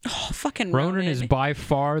 Oh, fucking Ronan is by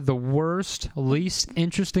far the worst, least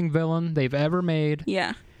interesting villain they've ever made.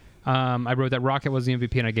 Yeah. I wrote that Rocket was the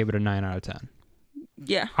MVP, and I gave it a 9 out of 10.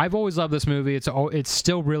 Yeah. I've always loved this movie. It's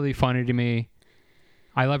still really funny to me.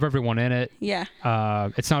 I love everyone in it. Yeah.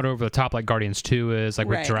 It's not over the top like Guardians 2 is, like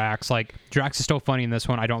with Drax. Like, Drax is still funny in this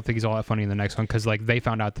one. I don't think he's all that funny in the next one, because like they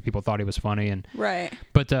found out that people thought he was funny. And right.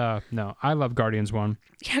 But no, I love Guardians 1.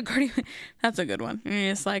 Yeah, that's a good one. I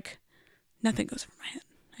mean, it's like, nothing goes over my head.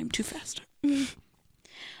 I'm too fast. So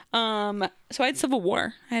I had Civil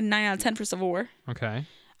War. I had 9 out of 10 for Civil War. Okay.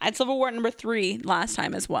 I had Civil War at number 3 last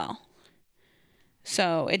time as well.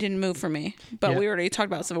 So it didn't move for me. But we already talked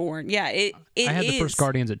about Civil War. Yeah, I had the first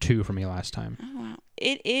Guardians at 2 for me last time. Oh, wow.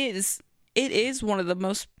 It is one of the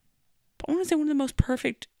most, I want to say one of the most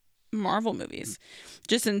perfect Marvel movies.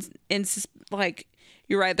 Just in like,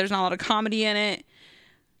 you're right, there's not a lot of comedy in it.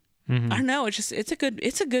 Mm-hmm. I don't know, it's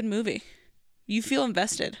a good movie. You feel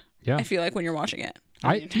invested. Yeah. I feel like when you're watching it.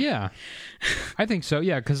 I think so.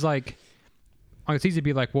 Yeah, because like, it's easy to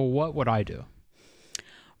be like, well, what would I do?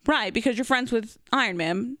 Right, because you're friends with Iron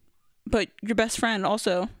Man, but your best friend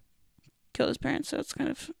also killed his parents, so it's kind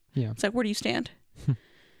of... Yeah. It's like, where do you stand?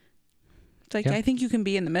 It's like, I think you can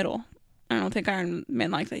be in the middle. I don't think Iron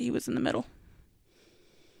Man liked that he was in the middle.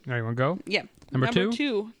 All right, you want to go? Yeah. Number two?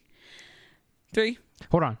 2. 3.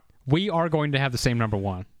 Hold on. We are going to have the same number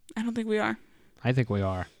 1. I don't think we are. I think we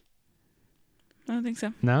are. I don't think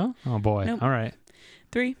so. No? Oh, boy. Nope. All right.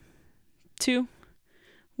 3, 2,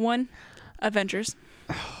 1. Avengers.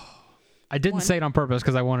 I didn't 1. say it on purpose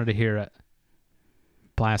because I wanted to hear it.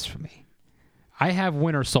 Blasphemy. I have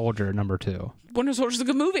Winter Soldier number 2. Winter Soldier's a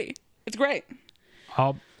good movie. It's great.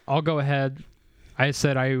 I'll go ahead. I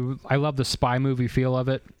said I love the spy movie feel of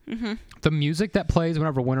it. Mm-hmm. The music that plays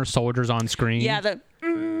whenever Winter Soldier's on screen. Yeah,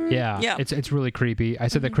 yeah. It's really creepy. I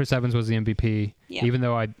said that Chris Evans was the MVP, even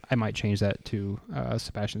though I might change that to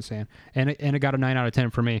Sebastian Stan. And it got a 9 out of 10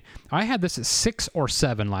 for me. I had this at 6 or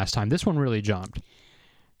 7 last time. This one really jumped.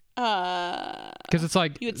 Because it's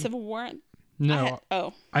like... You had Civil War? No.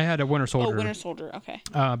 I had a Winter Soldier. Oh, Winter Soldier. Okay.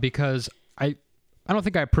 Because I don't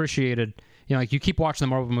think I appreciated... like you keep watching the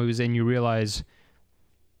Marvel movies and you realize...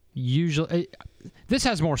 Usually, this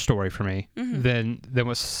has more story for me than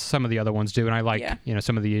what some of the other ones do, and I like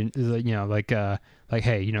some of the like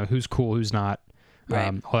hey, who's cool, who's not,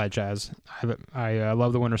 all that jazz. I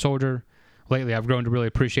love the Winter Soldier. Lately, I've grown to really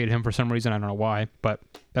appreciate him for some reason. I don't know why, but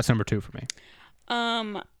that's number 2 for me.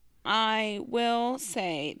 I will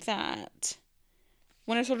say that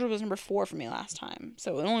Winter Soldier was number 4 for me last time,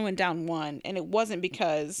 so it only went down 1, and it wasn't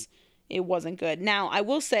because it wasn't good. Now, I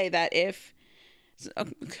will say that if So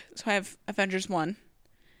I have Avengers 1.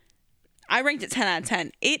 I ranked it 10 out of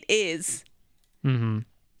 10. It is. Mm-hmm.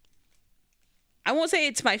 I won't say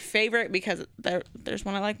it's my favorite because there's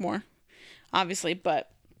one I like more, obviously,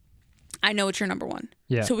 but I know it's your number 1.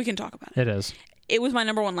 Yeah. So we can talk about it. It is. It was my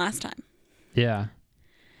number 1 last time. Yeah.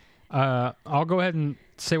 I'll go ahead and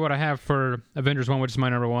say what I have for Avengers 1, which is my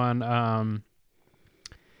number 1.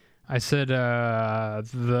 I said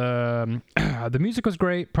the music was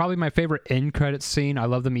great. Probably my favorite end credits scene. I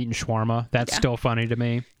love them eating shawarma. That's still funny to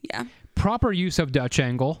me. Yeah. Proper use of Dutch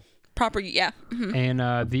angle. Proper, yeah. Mm-hmm. And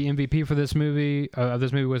the MVP for this movie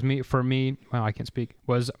was well, I can't speak,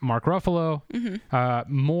 was Mark Ruffalo.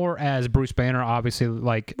 Mm-hmm. More as Bruce Banner, obviously.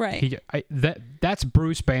 Like right. That's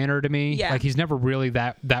Bruce Banner to me. Yeah. Like he's never really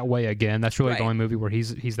that way again. That's really the only movie where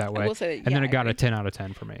he's that way. I will say that, and then it got a 10 out of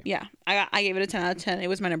 10 for me. Yeah, I gave it a 10 out of 10. It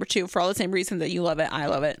was my number 2 for all the same reasons that you love it. I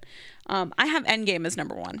love it. I have Endgame as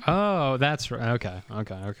number 1. Oh, that's right. Okay.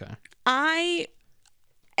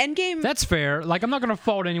 Endgame. That's fair. Like I'm not gonna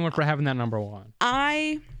fault anyone for having that number 1.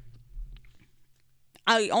 I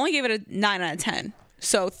only gave it a 9 out of 10.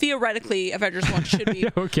 So theoretically, Avengers 1 should be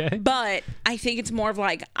okay. But I think it's more of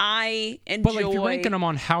like I enjoy. But like if you're ranking them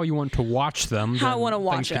on how you want to watch them, how I want to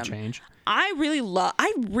watch them, them. Change. I really love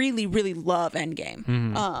Endgame.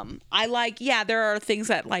 Mm-hmm. I like there are things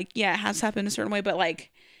that it has happened a certain way, but like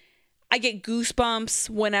I get goosebumps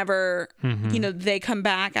whenever they come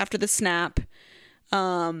back after the snap.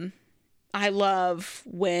 I love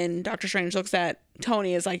when Doctor Strange looks at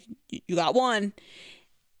Tony is like, you got one.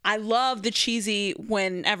 I love the cheesy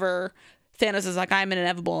whenever Thanos is like, I'm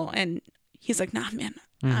inevitable. And he's like, nah, man,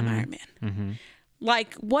 I'm Iron Man. Mm-hmm.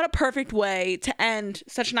 Like, what a perfect way to end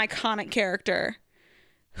such an iconic character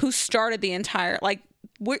who started the entire,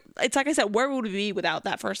 it's like I said, where would we be without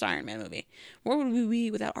that first Iron Man movie? Where would we be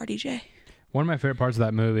without RDJ? One of my favorite parts of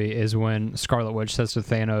that movie is when Scarlet Witch says to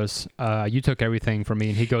Thanos, you took everything from me.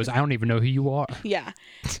 And he goes, I don't even know who you are. Yeah.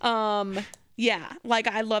 Yeah. Like,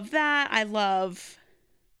 I love that. I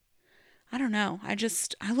don't know. And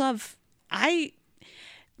I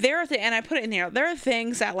put it in there. There are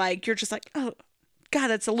things that, like, you're just like, oh, God,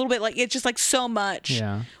 that's a little bit, like, it's just, like, so much.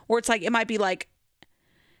 Yeah. Or it's, like, it might be, like,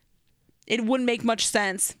 it wouldn't make much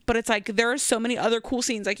sense, but it's like there are so many other cool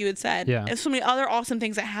scenes, like you had said. Yeah. And so many other awesome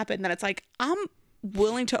things that happen that it's like I'm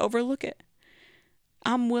willing to overlook it.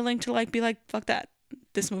 I'm willing to be like, fuck that.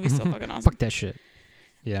 This movie's so fucking awesome. Fuck that shit.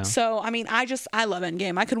 Yeah. So I mean, I love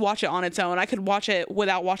Endgame. I could watch it on its own. I could watch it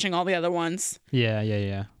without watching all the other ones. Yeah,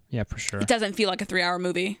 for sure. It doesn't feel like a 3-hour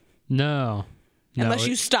movie. No. Unless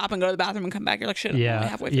you stop and go to the bathroom and come back, you're like, shit. I'm only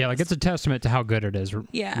halfway through like it's a testament to how good it is.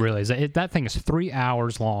 Yeah. Really, that thing is 3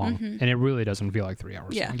 hours long, and it really doesn't feel like 3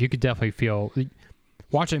 hours. Yeah. Long. You could definitely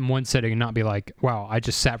watch it in one sitting and not be like, wow, I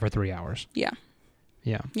just sat for 3 hours. Yeah.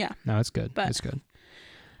 Yeah. Yeah. No, it's good. It's good.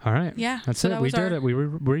 All right. Yeah. That's it. We did it. We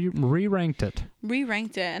re-ranked it.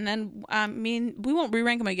 Re-ranked it, and then we won't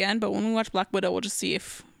re-rank them again. But when we watch Black Widow, we'll just see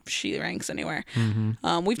if she ranks anywhere.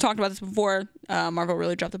 Mm-hmm. We've talked about this before. Marvel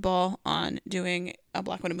really dropped the ball on doing a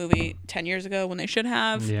Black Widow movie 10 years ago when they should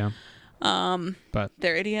have. Yeah. But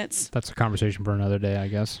they're idiots. That's a conversation for another day, I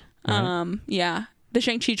guess. Right? Yeah. The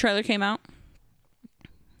Shang-Chi trailer came out.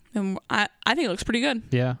 And I think it looks pretty good.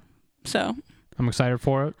 Yeah. So I'm excited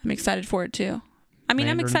for it. I'm excited for it too. I mean,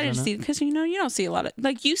 I'm excited to see, because you don't see a lot of,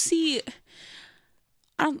 like, you see,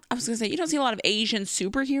 I was gonna say, you don't see a lot of Asian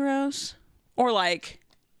superheroes, or like,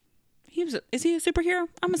 is he a superhero?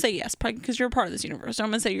 I'm gonna say yes, probably because you're a part of this universe. So I'm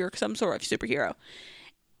gonna say you're some sort of superhero.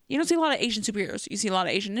 You don't see a lot of Asian superheroes. You see a lot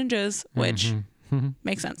of Asian ninjas, which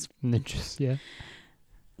makes sense. Ninjas, yeah.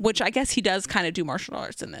 Which I guess he does kind of do martial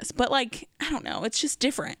arts in this, but like, I don't know, it's just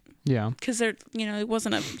different. Yeah. Because he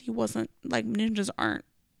wasn't like, ninjas aren't.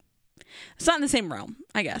 It's not in the same realm,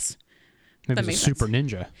 I guess. Maybe he's a super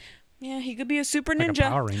ninja. Yeah, he could be a super like ninja. A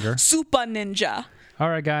Power Ranger. Super ninja. All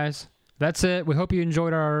right, guys. That's it. We hope you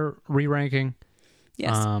enjoyed our re-ranking.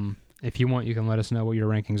 Yes. If you want, you can let us know what your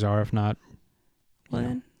rankings are. If not, well,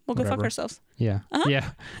 then we'll go fuck ourselves. Yeah.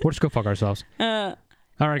 Yeah. We'll just go fuck ourselves. All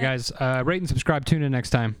right, guys. Rate and subscribe. Tune in next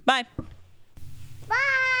time. Bye.